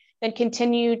yes, then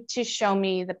continue to show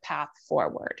me the path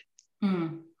forward.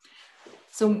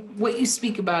 So what you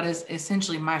speak about is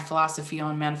essentially my philosophy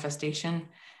on manifestation.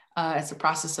 It's a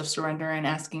process of surrender and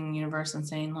asking the universe and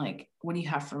saying, like, what do you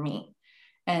have for me?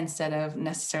 Instead of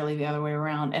necessarily the other way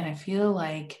around. And I feel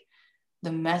like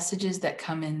the messages that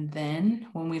come in then,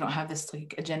 when we don't have this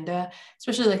like agenda,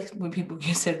 especially like when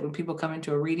people come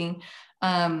into a reading,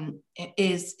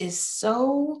 it's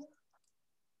so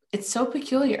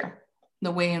peculiar,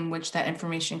 the way in which that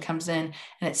information comes in,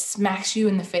 and it smacks you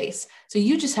in the face. So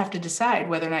you just have to decide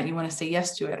whether or not you want to say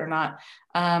yes to it or not.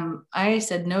 I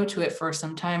said no to it for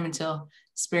some time, until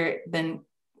Spirit then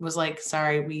was like,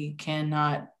 sorry, we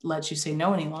cannot let you say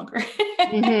no any longer.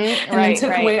 And then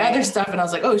took away other stuff. And I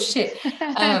was like, oh shit.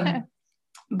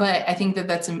 But I think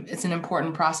it's an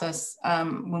important process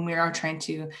when we are trying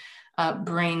to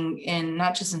bring in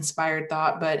not just inspired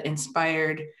thought, but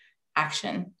inspired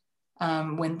action.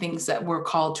 When things that we're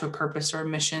called to a purpose or a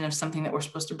mission of something that we're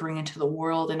supposed to bring into the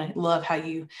world. And I love how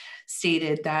you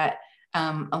stated that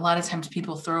a lot of times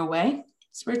people throw away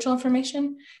spiritual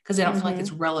information because they don't feel like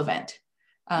it's relevant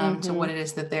to what it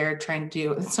is that they're trying to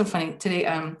do. It's so funny today.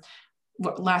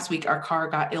 Last week, our car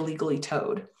got illegally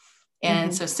towed.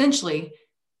 And so essentially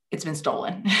it's been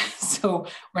stolen. So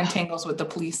we're in tangles with the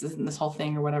police and this whole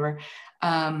thing or whatever.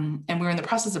 And we're in the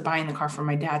process of buying the car for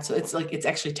my dad. So it's like, it's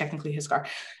actually technically his car.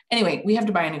 Anyway, we have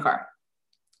to buy a new car.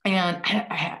 And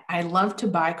I love to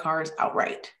buy cars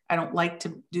outright. I don't like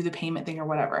to do the payment thing or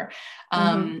whatever.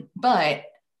 But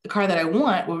the car that I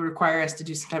want will require us to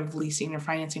do some type of leasing or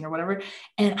financing or whatever.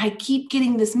 And I keep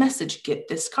getting this message, get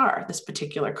this car, this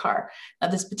particular car. Now,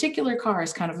 this particular car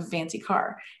is kind of a fancy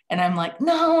car. And I'm like,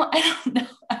 no, I don't know.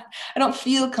 I don't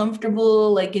feel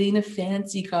comfortable like getting a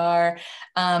fancy car.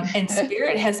 And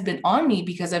Spirit has been on me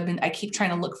because I keep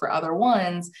trying to look for other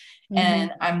ones.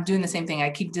 And I'm doing the same thing. I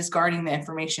keep discarding the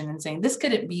information and saying, this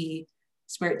couldn't be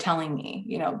Spirit telling me,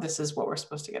 you know, this is what we're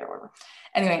supposed to get or whatever.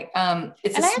 Anyway, I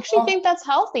actually think that's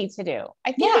healthy to do.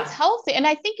 I think it's healthy. And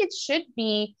I think it should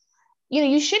be, you know,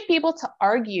 you should be able to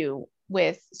argue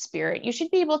with Spirit. You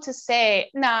should be able to say,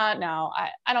 no,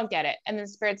 I don't get it. And then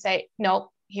Spirit say, nope,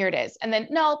 here it is. And then,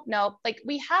 nope. Like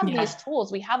we have these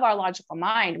tools, we have our logical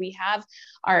mind, we have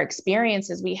our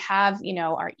experiences, we have, you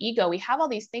know, our ego, we have all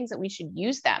these things that we should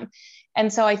use them.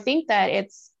 And so I think that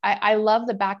I love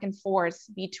the back and forth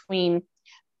between,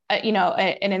 you know,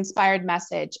 an inspired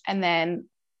message. And then,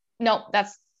 no,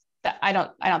 I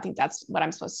don't think that's what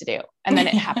I'm supposed to do. And then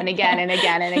it happened again and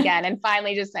again and again. And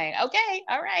finally just saying, okay,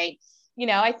 all right. You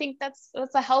know, I think that's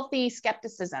a healthy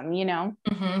skepticism, you know?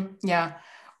 Yeah.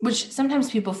 Which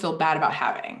sometimes people feel bad about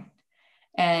having.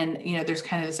 And, you know, there's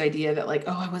kind of this idea that like,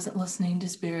 oh, I wasn't listening to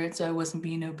Spirit, so I wasn't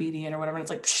being obedient or whatever. And it's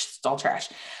like, it's all trash.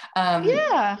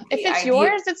 If it's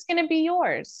yours, it's going to be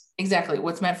yours. Exactly.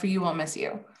 What's meant for you won't miss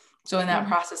you. So in that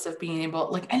process of being able,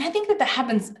 like, and I think that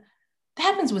happens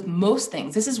with most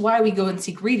things. This is why we go and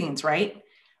seek readings, right?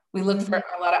 We look for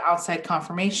a lot of outside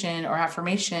confirmation or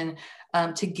affirmation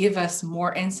to give us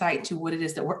more insight to what it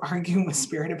is that we're arguing with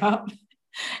Spirit about.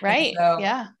 Right.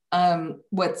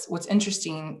 What's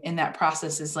interesting in that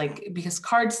process is like, because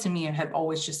cards to me have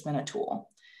always just been a tool.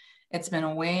 It's been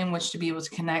a way in which to be able to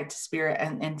connect to Spirit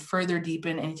and further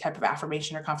deepen any type of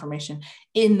affirmation or confirmation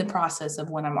in the process of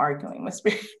when I'm arguing with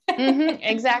Spirit.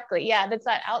 Exactly. Yeah. That's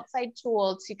that outside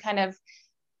tool to kind of,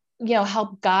 you know,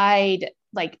 help guide,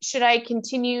 like, should I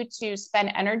continue to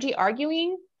spend energy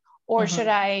arguing, or should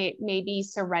I maybe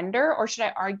surrender, or should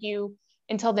I argue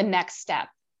until the next step?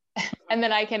 And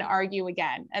then I can argue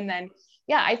again. And then,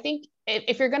 I think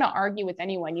if you're going to argue with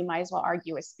anyone, you might as well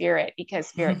argue with Spirit, because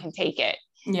Spirit can take it.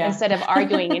 Instead of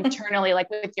arguing internally, like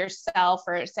with yourself,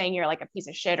 or saying you're like a piece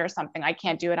of shit or something, I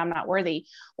can't do it, I'm not worthy.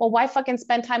 Well, why fucking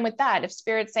spend time with that? If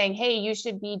Spirit's saying, hey, you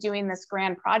should be doing this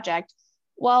grand project,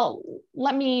 well,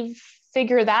 let me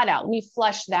figure that out. Let me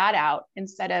flush that out,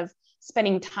 instead of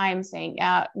spending time saying,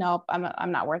 nope,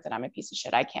 I'm not worth it, I'm a piece of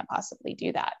shit, I can't possibly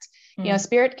do that. You know,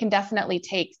 Spirit can definitely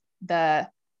take the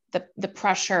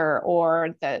pressure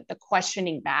or the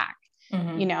questioning back.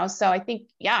 You know, so I think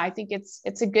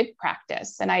it's a good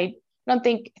practice. And I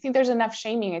think there's enough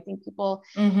shaming. I think people,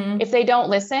 if they don't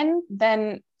listen,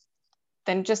 then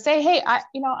just say, hey,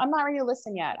 I'm not ready to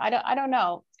listen yet. I don't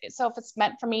know. So if it's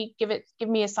meant for me, give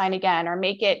me a sign again, or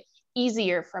make it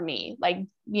easier for me. Like,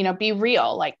 you know, be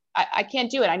real. Like, I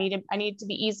can't do it. I need it to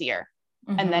be easier,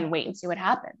 and then wait and see what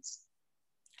happens.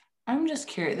 I'm just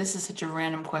curious. This is such a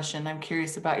random question. I'm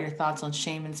curious about your thoughts on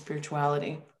shame and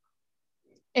spirituality.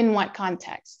 In what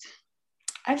context?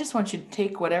 I just want you to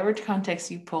take whatever context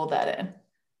you pull that in.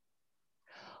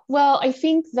 Well, I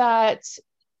think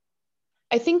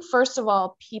first of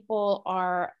all, people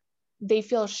they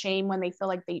feel shame when they feel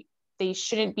like they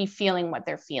shouldn't be feeling what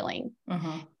they're feeling.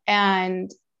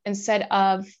 And instead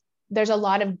of, there's a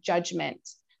lot of judgment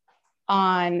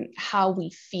on how we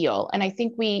feel. And I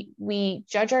think we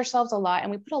judge ourselves a lot,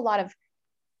 and we put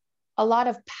a lot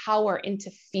of power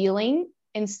into feeling,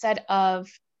 instead of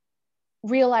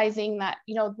realizing that,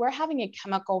 you know, we're having a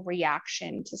chemical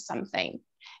reaction to something,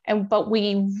 but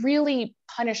we really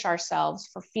punish ourselves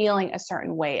for feeling a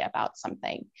certain way about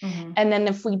something. And then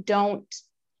if we don't,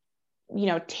 you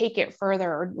know, take it further,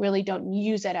 or really don't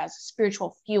use it as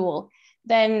spiritual fuel,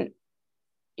 then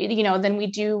we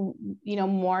do, you know,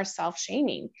 more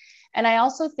self-shaming. And I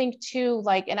also think too,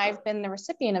 like, and I've been the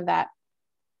recipient of that,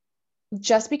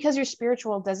 just because you're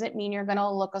spiritual doesn't mean you're going to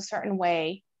look a certain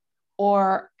way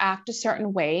or act a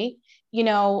certain way. You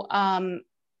know,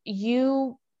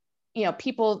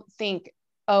 people think,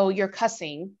 oh, you're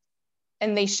cussing,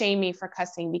 and they shame me for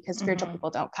cussing because spiritual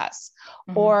people don't cuss,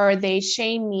 or they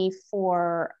shame me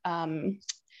for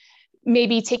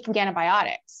maybe taking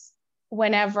antibiotics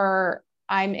whenever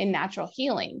I'm in natural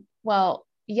healing. Well,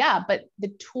 yeah, but the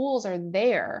tools are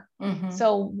there.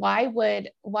 So why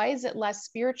is it less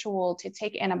spiritual to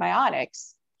take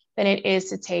antibiotics than it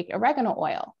is to take oregano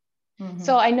oil?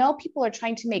 So I know people are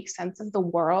trying to make sense of the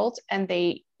world and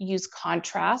they use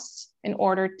contrasts in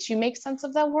order to make sense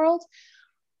of that world.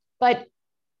 But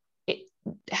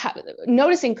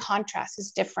noticing contrast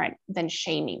is different than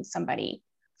shaming somebody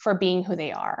for being who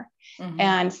they are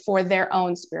and for their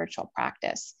own spiritual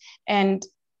practice. And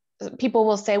people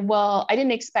will say, well, I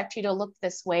didn't expect you to look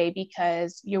this way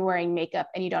because you're wearing makeup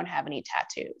and you don't have any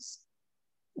tattoos.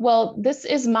 Well, this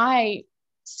is my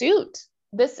suit.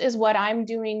 This is what I'm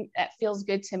doing that feels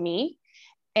good to me.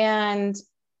 And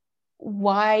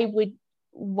why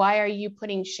are you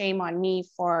putting shame on me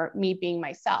for me being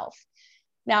myself?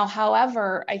 Now,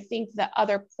 however, I think the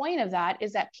other point of that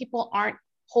is that people aren't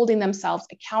holding themselves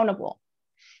accountable.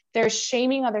 They're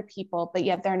shaming other people, but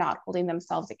yet they're not holding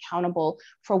themselves accountable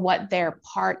for what their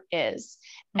part is.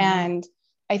 And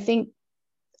I think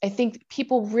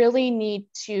people really need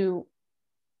to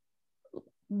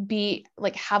be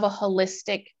like, have a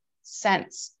holistic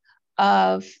sense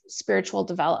of spiritual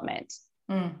development,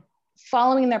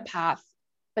 following their path,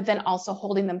 but then also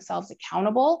holding themselves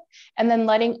accountable, and then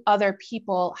letting other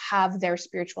people have their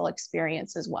spiritual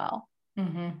experience as well.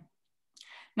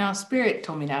 Now, Spirit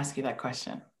told me to ask you that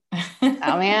question.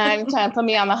 Oh man, trying to put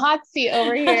me on the hot seat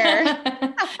over here.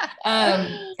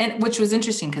 And which was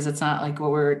interesting because it's not like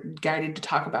what we're guided to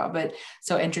talk about, but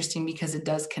so interesting because it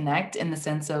does connect in the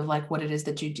sense of like what it is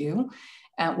that you do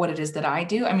and what it is that I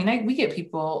do. I mean, we get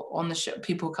people on the show,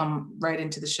 people come right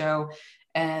into the show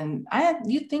and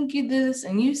you think you did this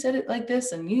and you said it like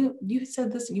this and you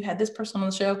said this and you had this person on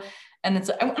the show. And it's,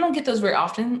 I don't get those very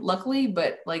often, luckily,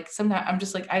 but like sometimes I'm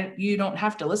just like, you don't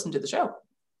have to listen to the show.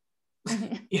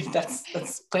 That's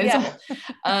plain and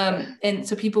simple. And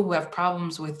so people who have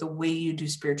problems with the way you do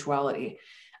spirituality,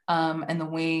 and the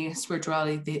way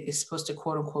spirituality is supposed to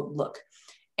quote unquote look.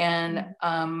 And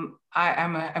I'm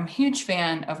a huge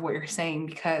fan of what you're saying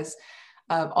because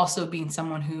of also being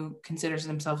someone who considers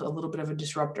themselves a little bit of a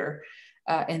disruptor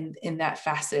in that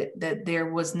facet, that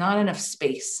there was not enough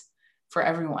space for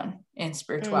everyone in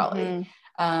spirituality.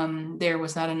 There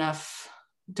was not enough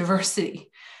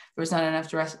diversity. There was not enough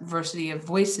diversity of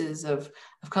voices, of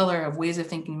color, of ways of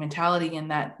thinking, mentality, and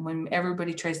that when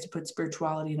everybody tries to put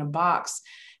spirituality in a box,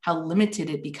 how limited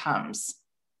it becomes.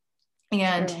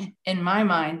 And in my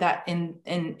mind, that in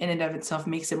and of itself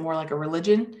makes it more like a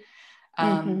religion,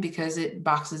 because it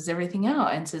boxes everything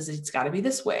out and says it's got to be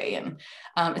this way. And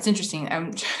it's interesting.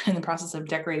 I'm in the process of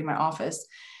decorating my office.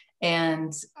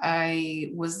 And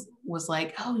I was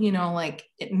like, oh, like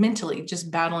mentally just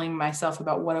battling myself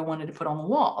about what I wanted to put on the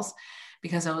walls,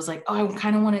 because I was like, oh, I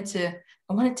kind of want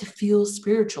it to feel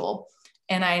spiritual.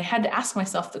 And I had to ask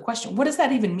myself the question, what does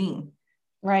that even mean?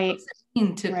 Right. What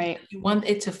does it mean you want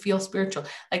it to feel spiritual?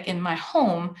 Like in my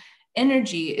home,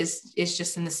 energy is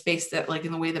just in the space that, like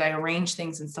in the way that I arrange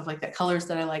things and stuff like that, colors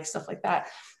that I like, stuff like that.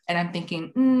 And I'm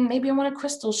thinking, maybe I want a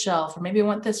crystal shelf, or maybe I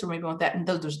want this, or maybe I want that. And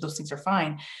those things are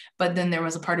fine. But then there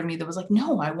was a part of me that was like,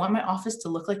 no, I want my office to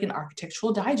look like an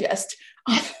Architectural Digest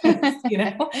office,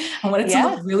 I want it to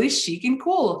look really chic and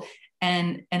cool.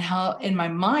 And how in my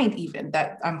mind, even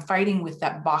that I'm fighting with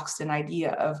that boxed in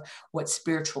idea of what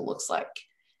spiritual looks like.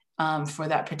 For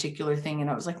that particular thing. And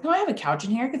I was like, no, I have a couch in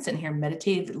here. I could sit in here and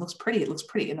meditate. If it looks pretty, it looks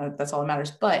pretty. And that's all that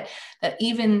matters. But that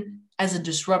even as a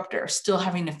disruptor, still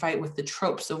having to fight with the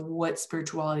tropes of what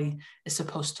spirituality is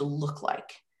supposed to look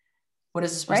like. What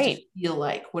is it supposed to feel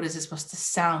like? What is it supposed to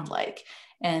sound like?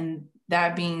 And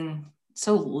that being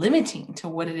so limiting to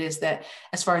what it is that,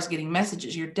 as far as getting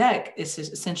messages, your deck is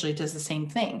essentially does the same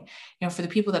thing. For the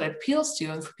people that it appeals to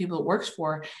and for people it works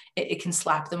for, it can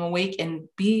slap them awake and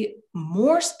be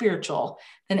more spiritual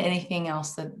than anything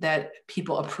else that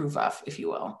people approve of, if you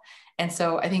will. And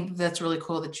so I think that's really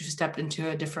cool that you stepped into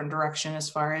a different direction as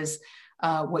far as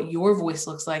what your voice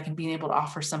looks like, and being able to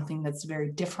offer something that's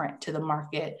very different to the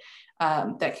market,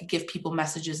 that could give people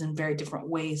messages in very different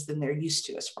ways than they're used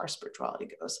to as far as spirituality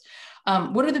goes.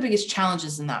 What are the biggest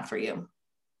challenges in that for you?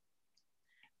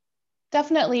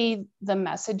 Definitely the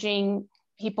messaging.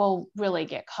 People really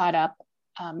get caught up.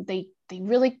 They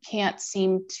really can't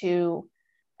seem to,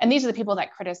 and these are the people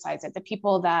that criticize it, the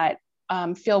people that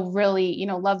feel really,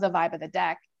 love the vibe of the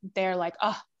deck. They're like,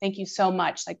 oh, thank you so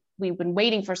much. Like, we've been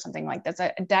waiting for something like this,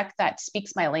 a deck that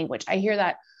speaks my language. I hear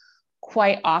that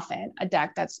quite often, a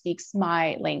deck that speaks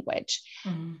my language.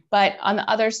 But on the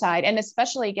other side, and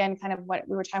especially again, kind of what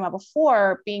we were talking about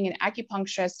before, being an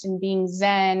acupuncturist and being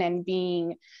Zen and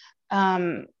being,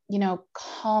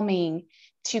 calming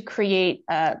to create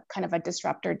a kind of a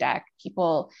disruptor deck,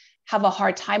 people have a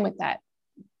hard time with that.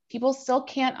 People still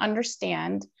can't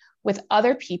understand with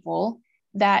other people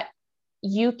that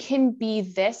you can be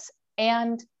this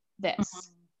and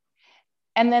this.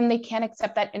 And then they can't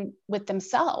accept that with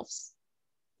themselves.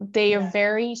 They are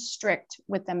very strict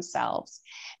with themselves.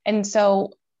 And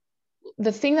so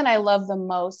the thing that I love the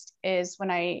most is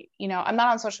when I'm not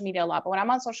on social media a lot, but when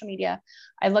I'm on social media,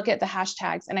 I look at the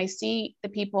hashtags and I see the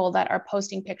people that are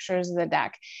posting pictures of the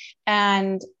deck,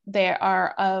 and they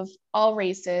are of all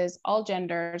races, all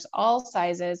genders, all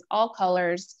sizes, all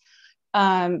colors,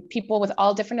 people with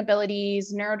all different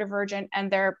abilities, neurodivergent,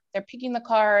 and they're picking the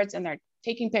cards and they're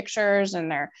taking pictures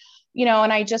and they're,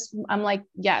 and I'm like,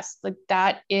 yes, like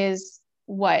that is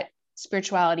what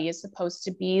spirituality is supposed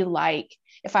to be like.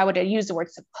 If I were to use the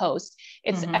word supposed,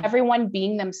 it's everyone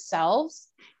being themselves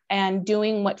and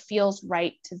doing what feels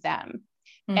right to them.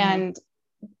 And,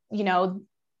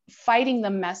 fighting the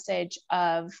message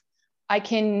of I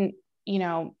can,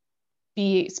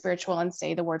 be spiritual and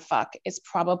say the word fuck is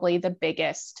probably the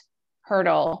biggest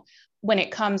hurdle when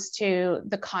it comes to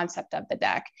the concept of the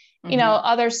deck.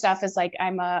 Other stuff is like,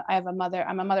 I'm a mother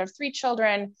of 3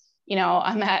 children,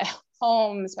 I'm at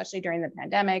home, especially during the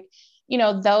pandemic,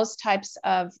 those types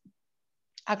of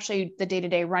actually the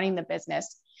day-to-day running the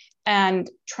business and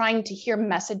trying to hear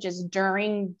messages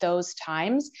during those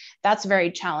times. That's very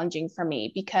challenging for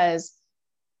me, because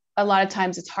a lot of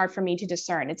times it's hard for me to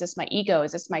discern, is this my ego?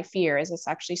 Is this my fear? Is this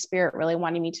actually spirit really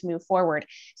wanting me to move forward?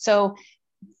 So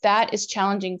that is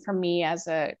challenging for me as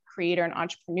a creator and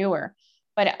entrepreneur.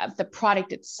 But the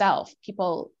product itself,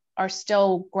 people are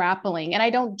still grappling, and I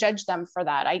don't judge them for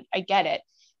that. I get it.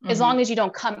 As long as you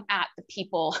don't come at the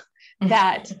people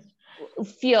that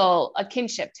feel a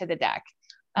kinship to the deck.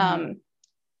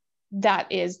 That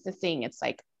is the thing. It's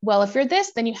like, well, if you're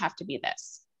this, then you have to be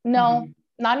this. No,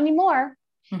 not anymore.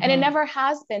 And it never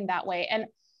has been that way. And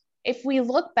if we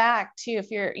look back to,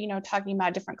 if you're, talking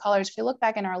about different colors, if you look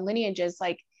back in our lineages,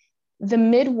 like the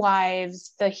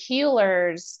midwives, the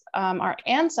healers, our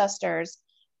ancestors,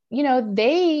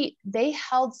 they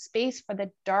held space for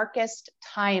the darkest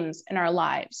times in our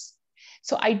lives.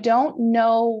 So I don't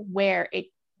know where it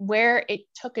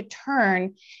took a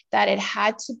turn that it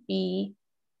had to be,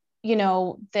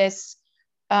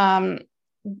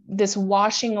 this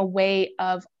washing away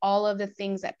of all of the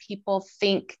things that people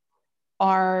think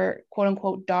are quote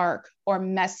unquote dark or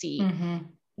messy.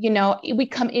 We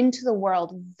come into the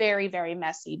world very, very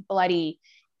messy, bloody,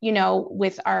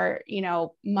 with our,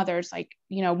 mothers, like,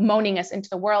 moaning us into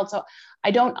the world. So I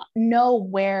don't know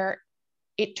where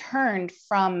it turned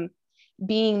from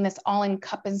being this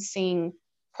all-encompassing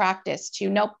practice to,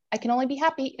 nope, I can only be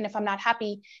happy. And if I'm not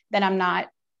happy, then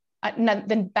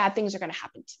then bad things are going to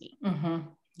happen to me.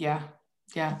 Yeah.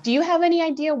 Do you have any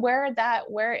idea where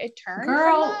it turned?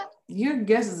 Girl, your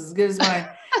guess is as good as mine.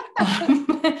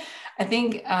 I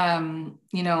think,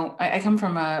 I come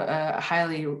from a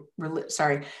highly,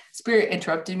 Spirit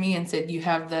interrupted me and said, you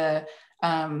have the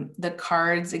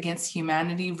Cards Against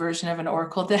Humanity version of an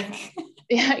Oracle deck.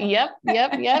 Yep. I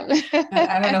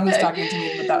don't know who's talking to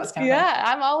me, but that was kind of funny.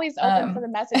 I'm always open for the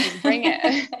messages. Bring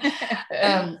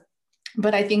it.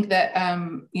 But I think that,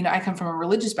 I come from a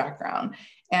religious background,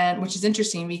 and which is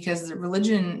interesting because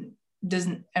religion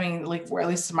doesn't, or at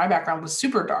least my background was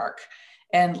super dark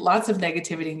and lots of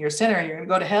negativity in your center. You're going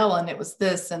to go to hell. And it was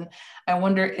this. And I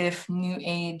wonder if New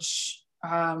Age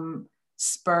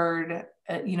spurred,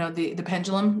 the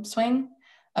pendulum swing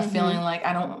of feeling like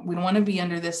we don't want to be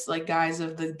under this like guise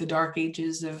of the dark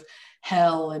ages of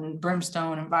hell and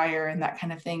brimstone and fire and that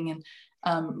kind of thing. And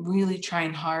really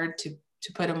trying hard to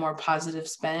put a more positive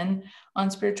spin on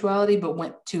spirituality, but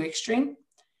went too extreme.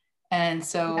 And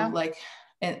so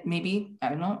and maybe, I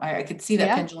don't know, I could see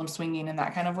that pendulum swinging in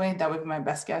that kind of way. That would be my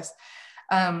best guess.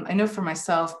 I know for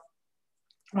myself,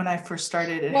 when I first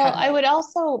started, I would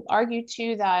also argue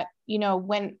too that,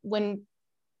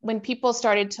 when people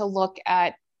started to look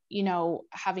at,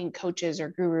 having coaches or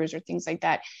gurus or things like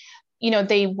that,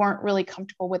 they weren't really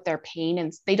comfortable with their pain,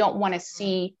 and they don't want to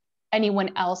see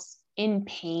anyone else in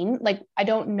pain. Like, I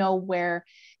don't know where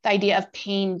the idea of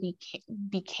pain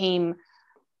became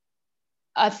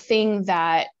a thing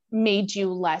that made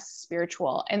you less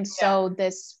spiritual. And so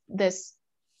this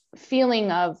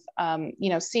feeling of,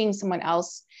 seeing someone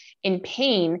else in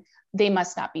pain, they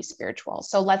must not be spiritual.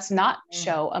 So let's not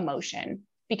show emotion,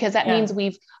 because that means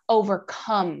we've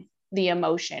overcome the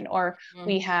emotion, or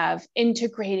we have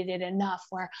integrated it enough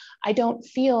where I don't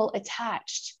feel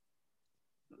attached.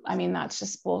 That's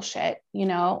just bullshit,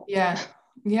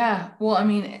 Yeah. Well,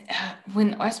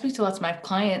 when I speak to lots of my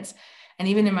clients, and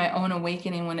even in my own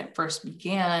awakening, when it first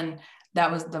began,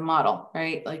 that was the model,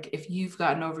 right? Like, if you've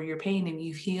gotten over your pain and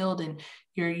you've healed and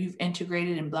you've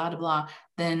integrated and blah, blah, blah,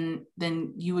 then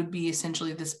you would be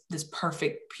essentially this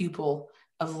perfect pupil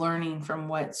of learning from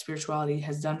what spirituality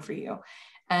has done for you.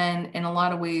 And in a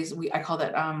lot of ways, I call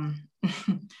that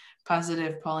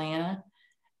positive Pollyanna.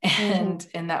 And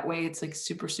in that way, it's like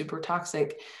super, super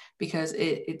toxic because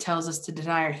it tells us to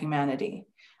deny our humanity.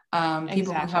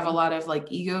 People who have a lot of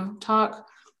like ego talk,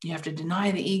 you have to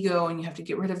deny the ego and you have to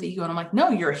get rid of the ego. And I'm like, no,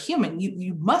 you're a human.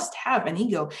 You must have an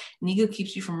ego. An ego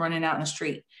keeps you from running out in the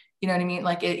street. You know what I mean?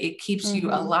 Like it keeps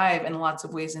you alive in lots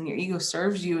of ways, and your ego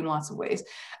serves you in lots of ways.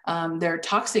 There are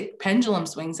toxic pendulum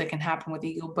swings that can happen with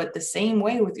ego, but the same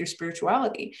way with your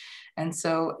spirituality. And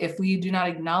so if we do not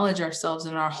acknowledge ourselves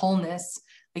in our wholeness,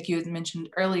 like you had mentioned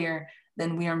earlier,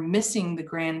 then we are missing the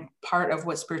grand part of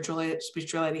what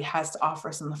spirituality has to offer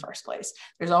us in the first place.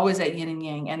 There's always that yin and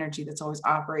yang energy that's always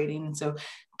operating. And so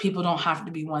people don't have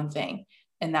to be one thing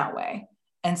in that way.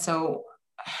 And so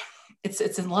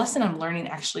it's a lesson I'm learning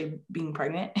actually being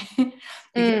pregnant.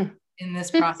 In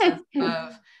this process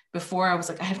of, before I was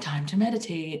like, I have time to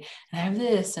meditate and I have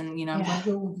this, and, you know, I'm going to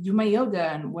go do my yoga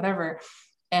and whatever.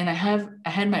 And I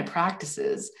had my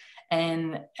practices,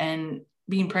 and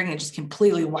being pregnant just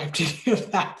completely wiped any of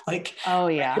that, like,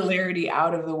 regularity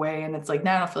out of the way. And it's like,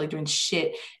 now I don't feel like doing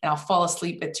shit, and I'll fall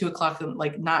asleep at 2:00 and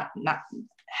like, not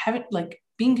having, like,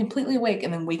 being completely awake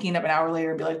and then waking up an hour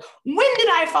later and be like, when did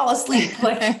I fall asleep?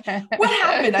 Like, what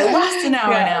happened? I lost an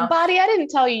hour now. Body, I didn't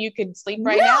tell you could sleep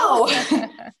right now.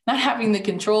 Not having the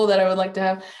control that I would like to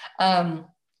have.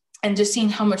 And just seeing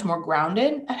how much more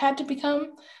grounded I had to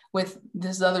become with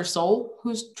this other soul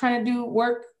who's trying to do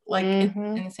work, like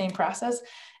in the same process.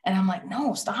 And I'm like,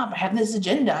 no, stop. I have this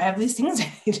agenda. I have these things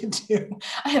I need to do.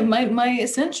 I have my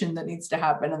ascension that needs to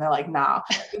happen. And they're like, nah,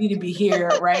 we need to be here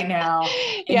right now.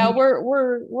 And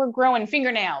we're growing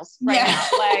fingernails right now.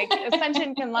 Like,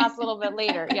 ascension can last a little bit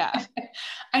later. Yeah.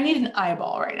 I need an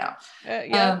eyeball right now.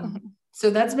 So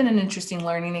that's been an interesting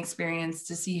learning experience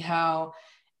to see how,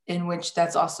 in which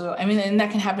that's also, I mean, and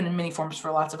that can happen in many forms for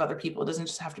lots of other people. It doesn't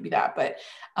just have to be that, but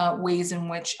ways in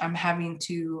which I'm having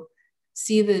to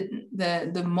see the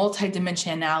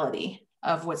multidimensionality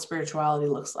of what spirituality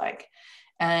looks like.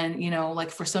 And, you know, like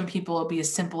for some people, it'll be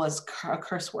as simple as a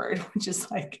curse word, which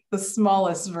is like the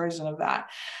smallest version of that.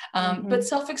 But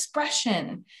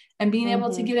self-expression and being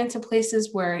able to get into places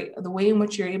where the way in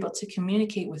which you're able to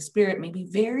communicate with spirit may be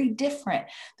very different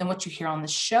than what you hear on the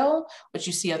show, what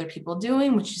you see other people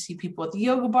doing, what you see people at the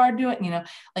yoga bar doing, you know,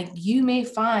 like you may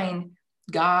find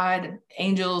God,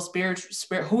 angels, spirit,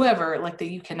 whoever, like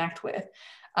that you connect with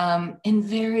in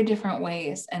very different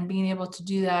ways. And being able to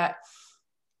do that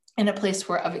in a place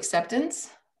of acceptance,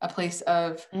 a place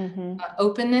of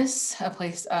openness, a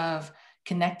place of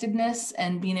connectedness,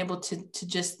 and being able to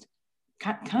just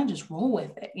kind of just roll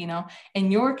with it, you know.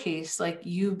 In your case, like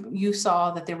you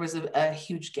saw that there was a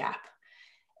huge gap,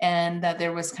 and that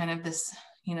there was kind of this,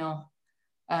 you know,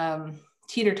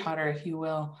 teeter-totter, if you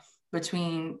will,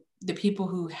 between the people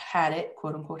who had it,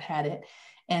 quote unquote, had it,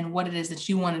 and what it is that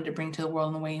you wanted to bring to the world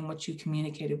and the way in which you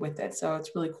communicated with it. So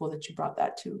it's really cool that you brought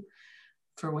that to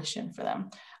fruition for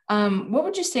them. What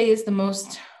would you say is the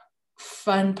most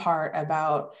fun part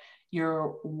about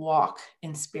your walk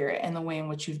in spirit and the way in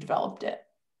which you've developed it?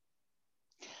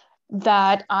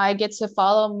 That I get to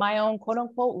follow my own quote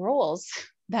unquote rules,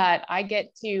 that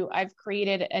I've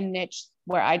created a niche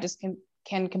where I just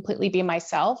can completely be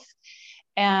myself.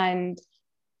 And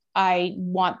I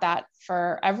want that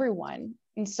for everyone.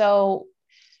 And so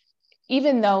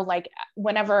even though, like,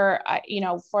 whenever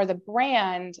for the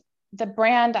brand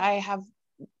I have,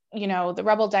 you know, the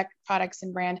Rebel Deck products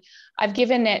and brand, I've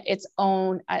given it its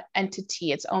own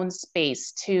entity, its own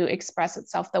space to express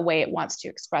itself the way it wants to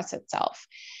express itself.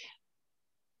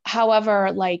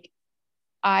 However, like,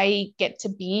 I get to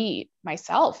be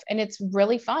myself, and it's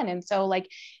really fun. And so, like,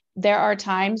 there are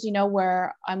times, you know,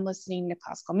 where I'm listening to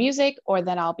classical music, or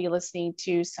then I'll be listening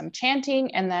to some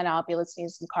chanting, and then I'll be listening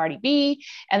to some Cardi B,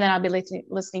 and then I'll be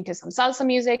listening to some salsa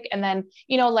music. And then,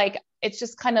 you know, like, it's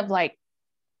just kind of like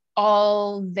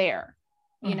all there,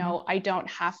 you know, I don't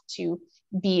have to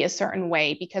be a certain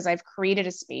way because I've created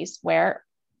a space where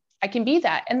I can be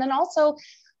that. And then also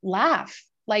laugh,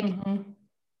 like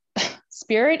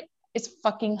spirit is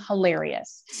fucking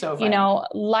hilarious. So funny. You know,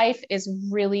 life is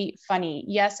really funny.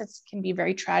 Yes, it can be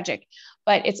very tragic,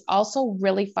 but it's also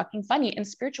really fucking funny. And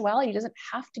spirituality doesn't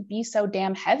have to be so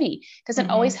damn heavy. It doesn't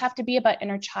always have to be about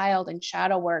inner child and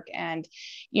shadow work and,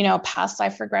 you know, past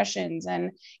life regressions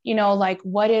and, you know, like,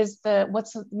 what's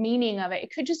the meaning of it?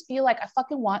 It could just be like, I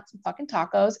fucking want some fucking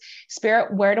tacos.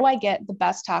 Spirit, where do I get the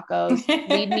best tacos?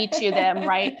 Lead me to them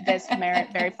right this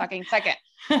very fucking second.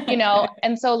 You know,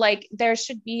 and so, like, there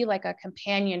should be like a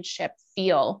companionship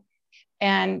feel.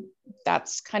 And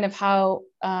that's kind of how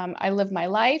I live my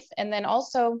life. And then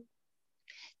also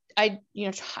I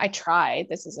try,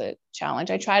 this is a challenge.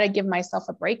 I try to give myself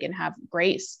a break and have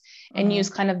grace and use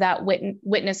kind of that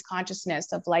witness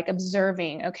consciousness of like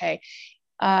observing, okay,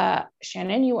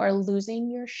 Shannon, you are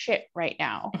losing your shit right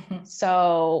now.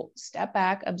 So step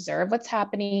back, observe what's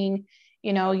happening.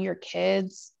 Your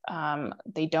kids,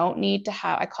 they don't need to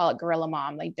have, I call it gorilla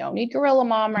mom. They don't need gorilla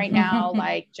mom right now.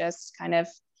 Like just kind of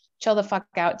chill the fuck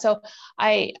out. So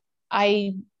I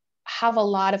have a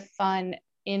lot of fun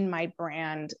in my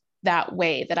brand that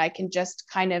way, that I can just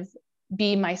kind of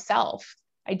be myself.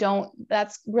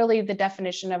 That's really the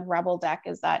definition of rebel deck,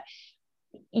 is that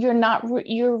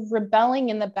you're rebelling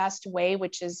in the best way,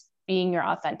 which is being your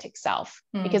authentic self,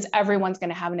 because everyone's going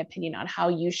to have an opinion on how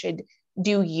you should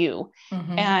do you.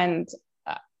 And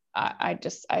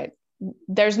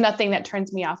there's nothing that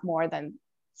turns me off more than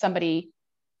somebody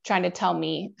trying to tell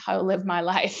me how to live my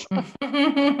life.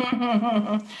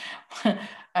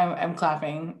 I'm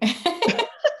clapping.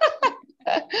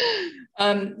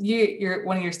 Your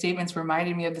one of your statements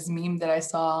reminded me of this meme that I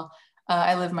saw.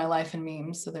 I live my life in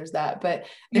memes, so there's that. But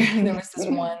there was this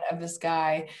one of this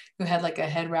guy who had like a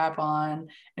head wrap on, and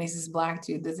he's this black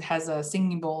dude that has a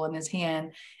singing bowl in his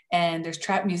hand, and there's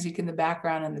trap music in the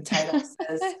background, and the title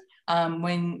says,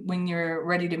 when you're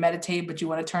ready to meditate, but you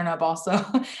want to turn up also.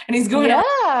 And he's going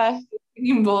around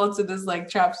singing bowl to this like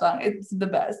trap song. It's the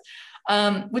best.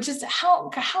 Which is how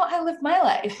I live my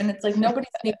life. And it's like, nobody's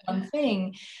saying one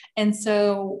thing. And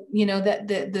so, that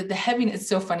the heaviness is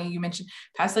so funny. You mentioned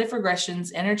past life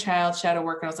regressions, inner child, shadow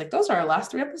work. And I was like, those are our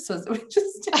last 3 episodes that we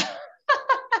just did.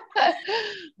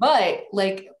 But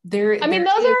like, those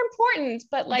are important,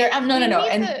 but like, no.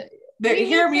 And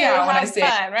hear me out when I say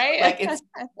fun, right? Like, it's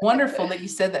wonderful that you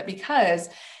said that, because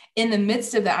in the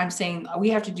midst of that, I'm saying we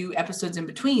have to do episodes in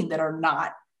between that are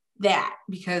not that,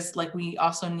 because like we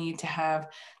also need to have,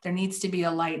 there needs to be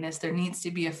a lightness, there needs to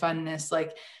be a funness.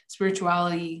 Like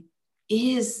spirituality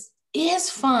is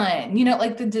fun,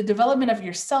 like the development of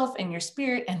yourself and your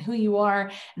spirit and who you are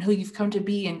and who you've come to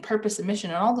be, and purpose and mission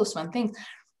and all those fun things.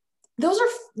 Those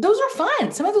are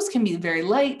fun. Some of those can be very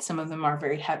light, some of them are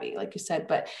very heavy, like you said,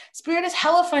 but spirit is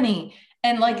hella funny.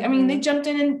 And like, I mean, they jumped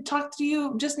in and talked to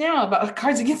you just now about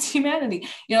Cards Against Humanity,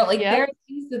 there are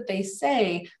things that they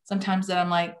say sometimes that I'm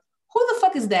like, who the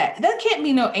fuck is that? That can't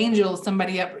be no angel,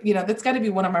 somebody up, that's got to be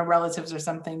one of my relatives or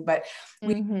something. But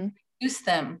we use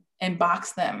them and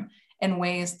box them in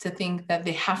ways to think that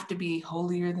they have to be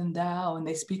holier than thou, and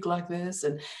they speak like this,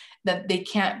 and that they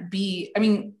can't be. I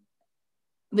mean,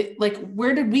 like,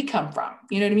 where did we come from?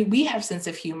 You know what I mean? We have sense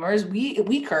of humors.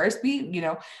 We curse. We,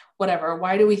 whatever.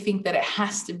 Why do we think that it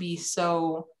has to be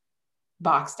so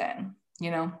boxed in?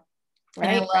 And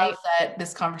I love that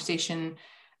this conversation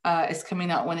is coming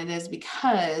out when it is,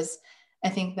 because I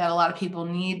think that a lot of people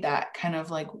need that kind of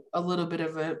like a little bit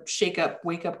of a shake up,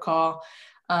 wake up call,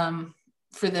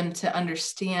 for them to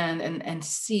understand and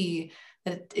see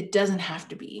that it doesn't have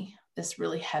to be this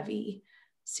really heavy,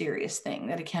 serious thing,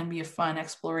 that it can be a fun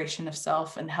exploration of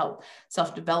self and help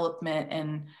self-development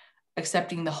and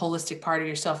accepting the holistic part of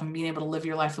yourself and being able to live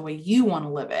your life the way you want to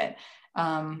live it.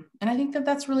 And I think that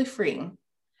that's really freeing.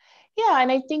 Yeah.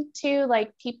 And I think too,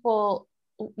 like people,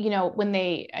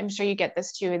 when I'm sure you get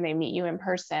this too, and they meet you in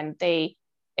person, they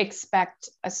expect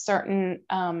a certain,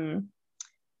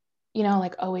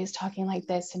 like always talking like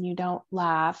this, and you don't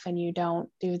laugh, and you don't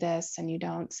do this, and you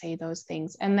don't say those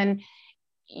things. And then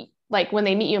like when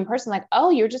they meet you in person, like, oh,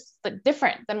 you're just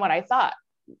different than what I thought.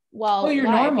 Well, you're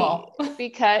normal.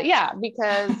 because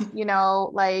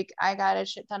like I got a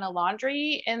shit ton of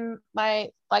laundry in my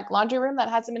like laundry room that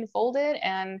hasn't been folded,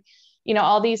 and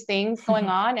all these things going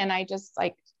on. And I just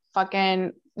like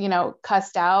fucking,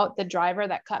 cussed out the driver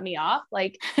that cut me off.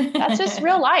 Like, that's just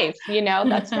real life,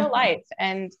 that's real life.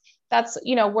 And that's,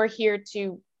 we're here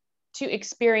to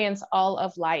experience all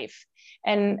of life.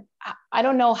 And I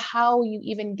don't know how you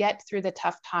even get through the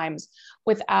tough times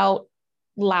without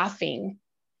laughing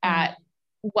at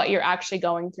what you're actually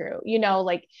going through,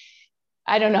 like,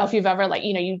 I don't know if you've ever like,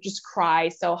 you just cry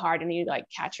so hard and you like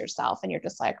catch yourself and you're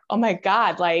just like, oh my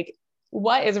God, like,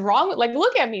 what is wrong? Like,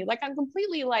 look at me, like I'm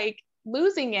completely like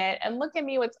losing it, and look at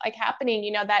me, what's like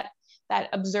happening, that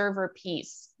observer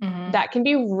piece that can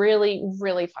be really,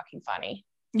 really fucking funny.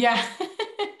 Yeah.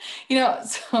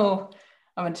 So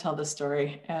I'm going to tell this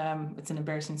story. It's an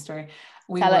embarrassing story.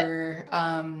 We were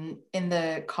in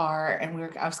the car, and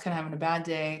I was kind of having a bad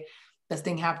day. This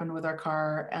thing happened with our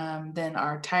car. Then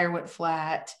our tire went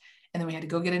flat, and then we had to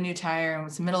go get a new tire, and it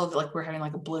was the middle of like, we're having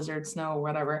like a blizzard, snow or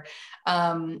whatever.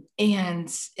 And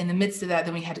in the midst of that,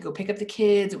 then we had to go pick up the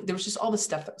kids. There was just all this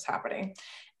stuff that was happening.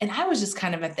 And I was just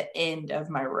kind of at the end of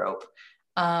my rope.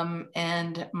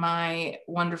 And my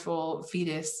wonderful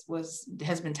fetus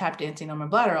has been tap dancing on my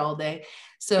bladder all day.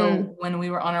 So when we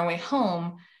were on our way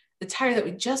home, the tire that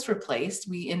we just replaced,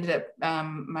 we ended up,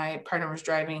 my partner was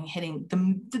driving, hitting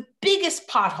the biggest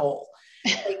pothole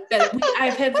that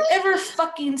I have ever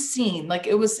fucking seen. Like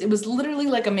it was literally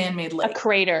like a man-made lake. A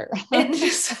crater. And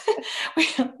just, we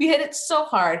hit it so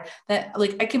hard that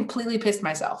like, I completely pissed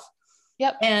myself.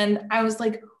 Yep. And I was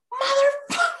like,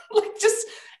 motherfucker, like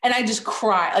and I just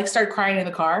started crying in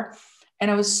the car.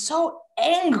 And I was so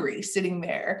angry sitting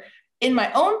there in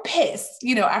my own piss,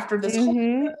 after this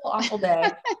whole awful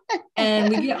day. And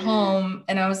we get home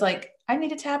and I was like, I need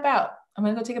to tap out. I'm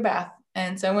going to go take a bath.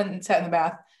 And so I went and sat in the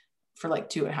bath for like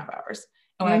 2.5 hours.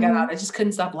 And when I got out, I just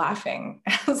couldn't stop laughing.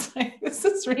 I was like, this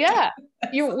is ridiculous.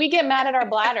 Yeah. We get mad at our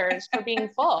bladders for being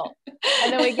full.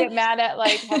 And then we get mad at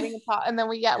like having a pot, and then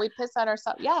we piss on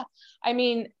ourselves. Yeah. I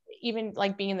mean, even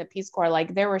like being in the Peace Corps,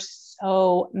 like there were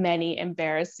so many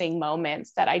embarrassing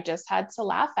moments that I just had to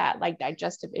laugh at, like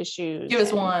digestive issues. Give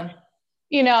us one.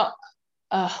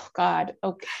 Oh God.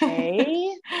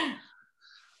 Okay.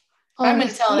 I'm going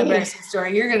to tell an embarrassing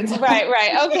story. You're going to tell. Right.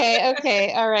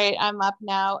 Okay. All right. I'm up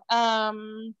now.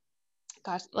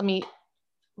 Gosh, let me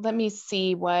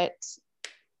see what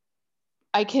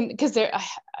I can, because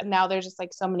now there's just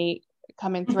like so many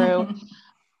coming through.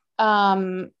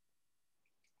 Well,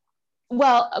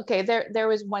 okay. There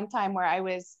was one time where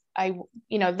we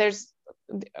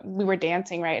were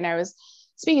dancing, right? And I was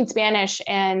speaking Spanish,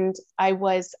 and I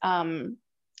was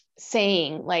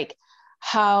saying like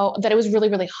that it was really,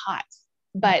 really hot,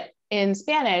 but in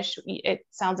Spanish, it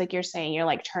sounds like you're saying you're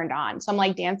like turned on. So I'm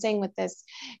like dancing with this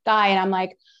guy, and I'm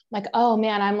like, oh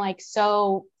man, I'm like,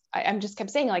 so I'm just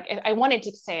kept saying, like, I wanted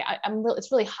to say,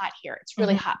 it's really hot here. It's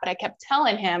really hot. But I kept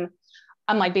telling him,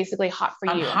 I'm like, basically hot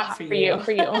for you. I'm hot for you.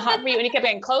 I'm hot for you. And he kept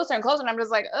getting closer and closer. And I'm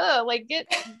just like, don't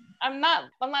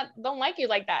like you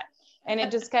like that. And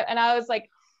it just kept, and I was like,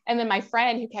 and then my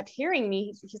friend who kept hearing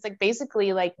me, he's like,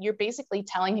 basically, like, you're basically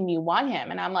telling him you want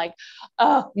him. And I'm like,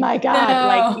 oh my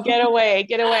God, like, get away.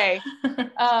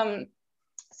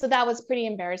 So that was pretty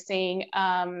embarrassing.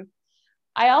 I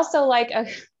also like,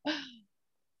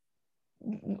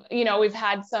 we've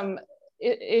had some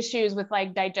issues with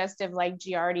like digestive, like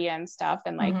Giardia and stuff,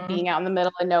 and like being out in the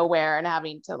middle of nowhere and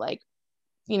having to like,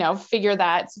 figure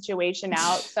that situation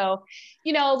out. So,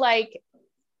 like,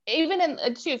 even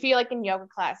if you're like in yoga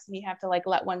class and you have to like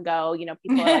let one go,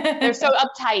 people are like, they're so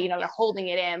uptight, they're holding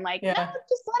it in, like, no,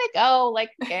 just let it go. Like,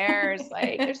 who cares?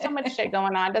 Like, there's so much shit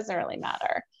going on. It doesn't really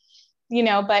matter,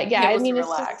 but yeah, I mean, it's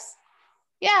relax.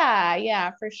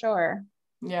 Yeah, for sure.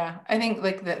 Yeah. I think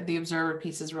like the observer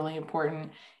piece is really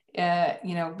important,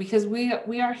 because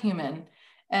we are human.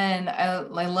 And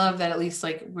I love that at least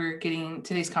like we're getting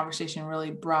today's conversation really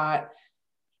brought,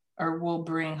 or will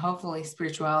bring hopefully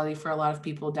spirituality for a lot of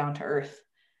people down to earth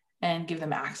and give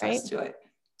them access to it,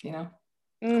 Cool.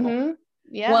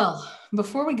 Yeah. Well,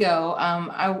 before we go,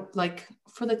 I like,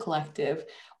 for the collective,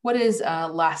 what is a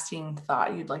lasting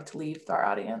thought you'd like to leave with our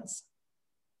audience?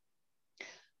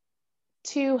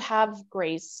 To have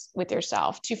grace with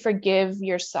yourself, to forgive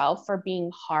yourself for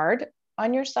being hard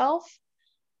on yourself.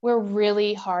 We're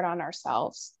really hard on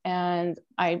ourselves. And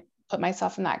I put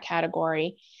myself in that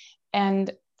category,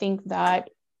 and think that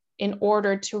in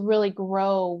order to really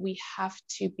grow, we have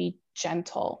to be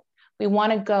gentle. We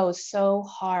want to go so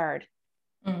hard.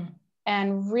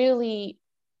 And really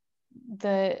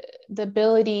the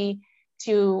ability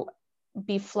to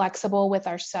be flexible with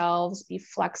ourselves, be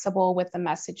flexible with the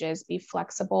messages, be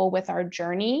flexible with our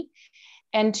journey,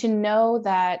 and to know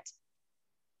that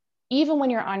even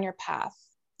when you're on your path,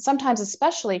 sometimes,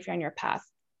 especially if you're on your path,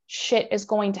 shit is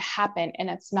going to happen, and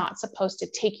it's not supposed to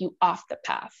take you off the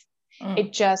path.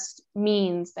 It just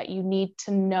means that you need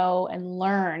to know and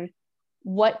learn,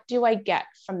 what do I get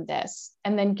from this?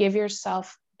 And then give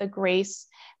yourself the grace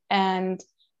and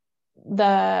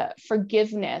the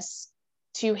forgiveness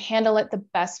to handle it the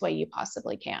best way you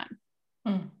possibly can.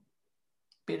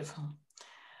 Beautiful.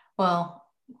 Well,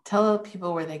 tell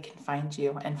people where they can find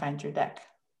you and find your deck.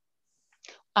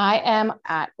 I am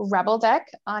at Rebel Deck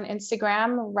on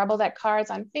Instagram, Rebel Deck Cards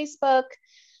on Facebook,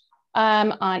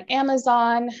 on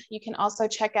Amazon. You can also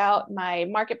check out my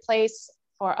marketplace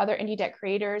for other indie deck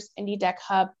creators,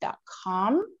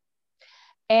 indiedeckhub.com.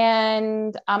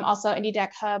 And also Indie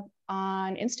Deck Hub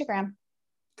on Instagram.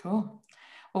 Cool.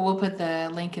 but we'll put the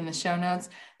link in the show notes.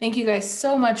 Thank you guys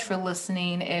so much for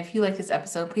listening. If you like this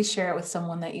episode, please share it with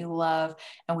someone that you love,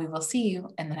 and we will see you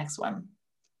in the next one.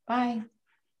 Bye.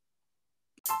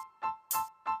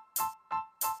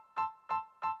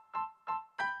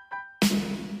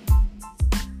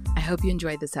 I hope you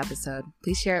enjoyed this episode.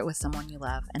 Please share it with someone you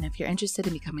love. And if you're interested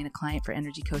in becoming a client for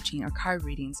energy coaching or card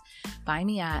readings, find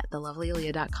me at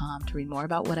thelovelyaleah.com to read more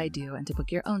about what I do and to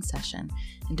book your own session.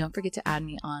 And don't forget to add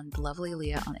me on The Lovely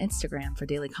Aleah on Instagram for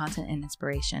daily content and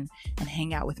inspiration, and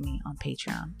hang out with me on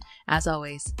Patreon. As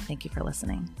always, thank you for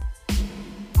listening.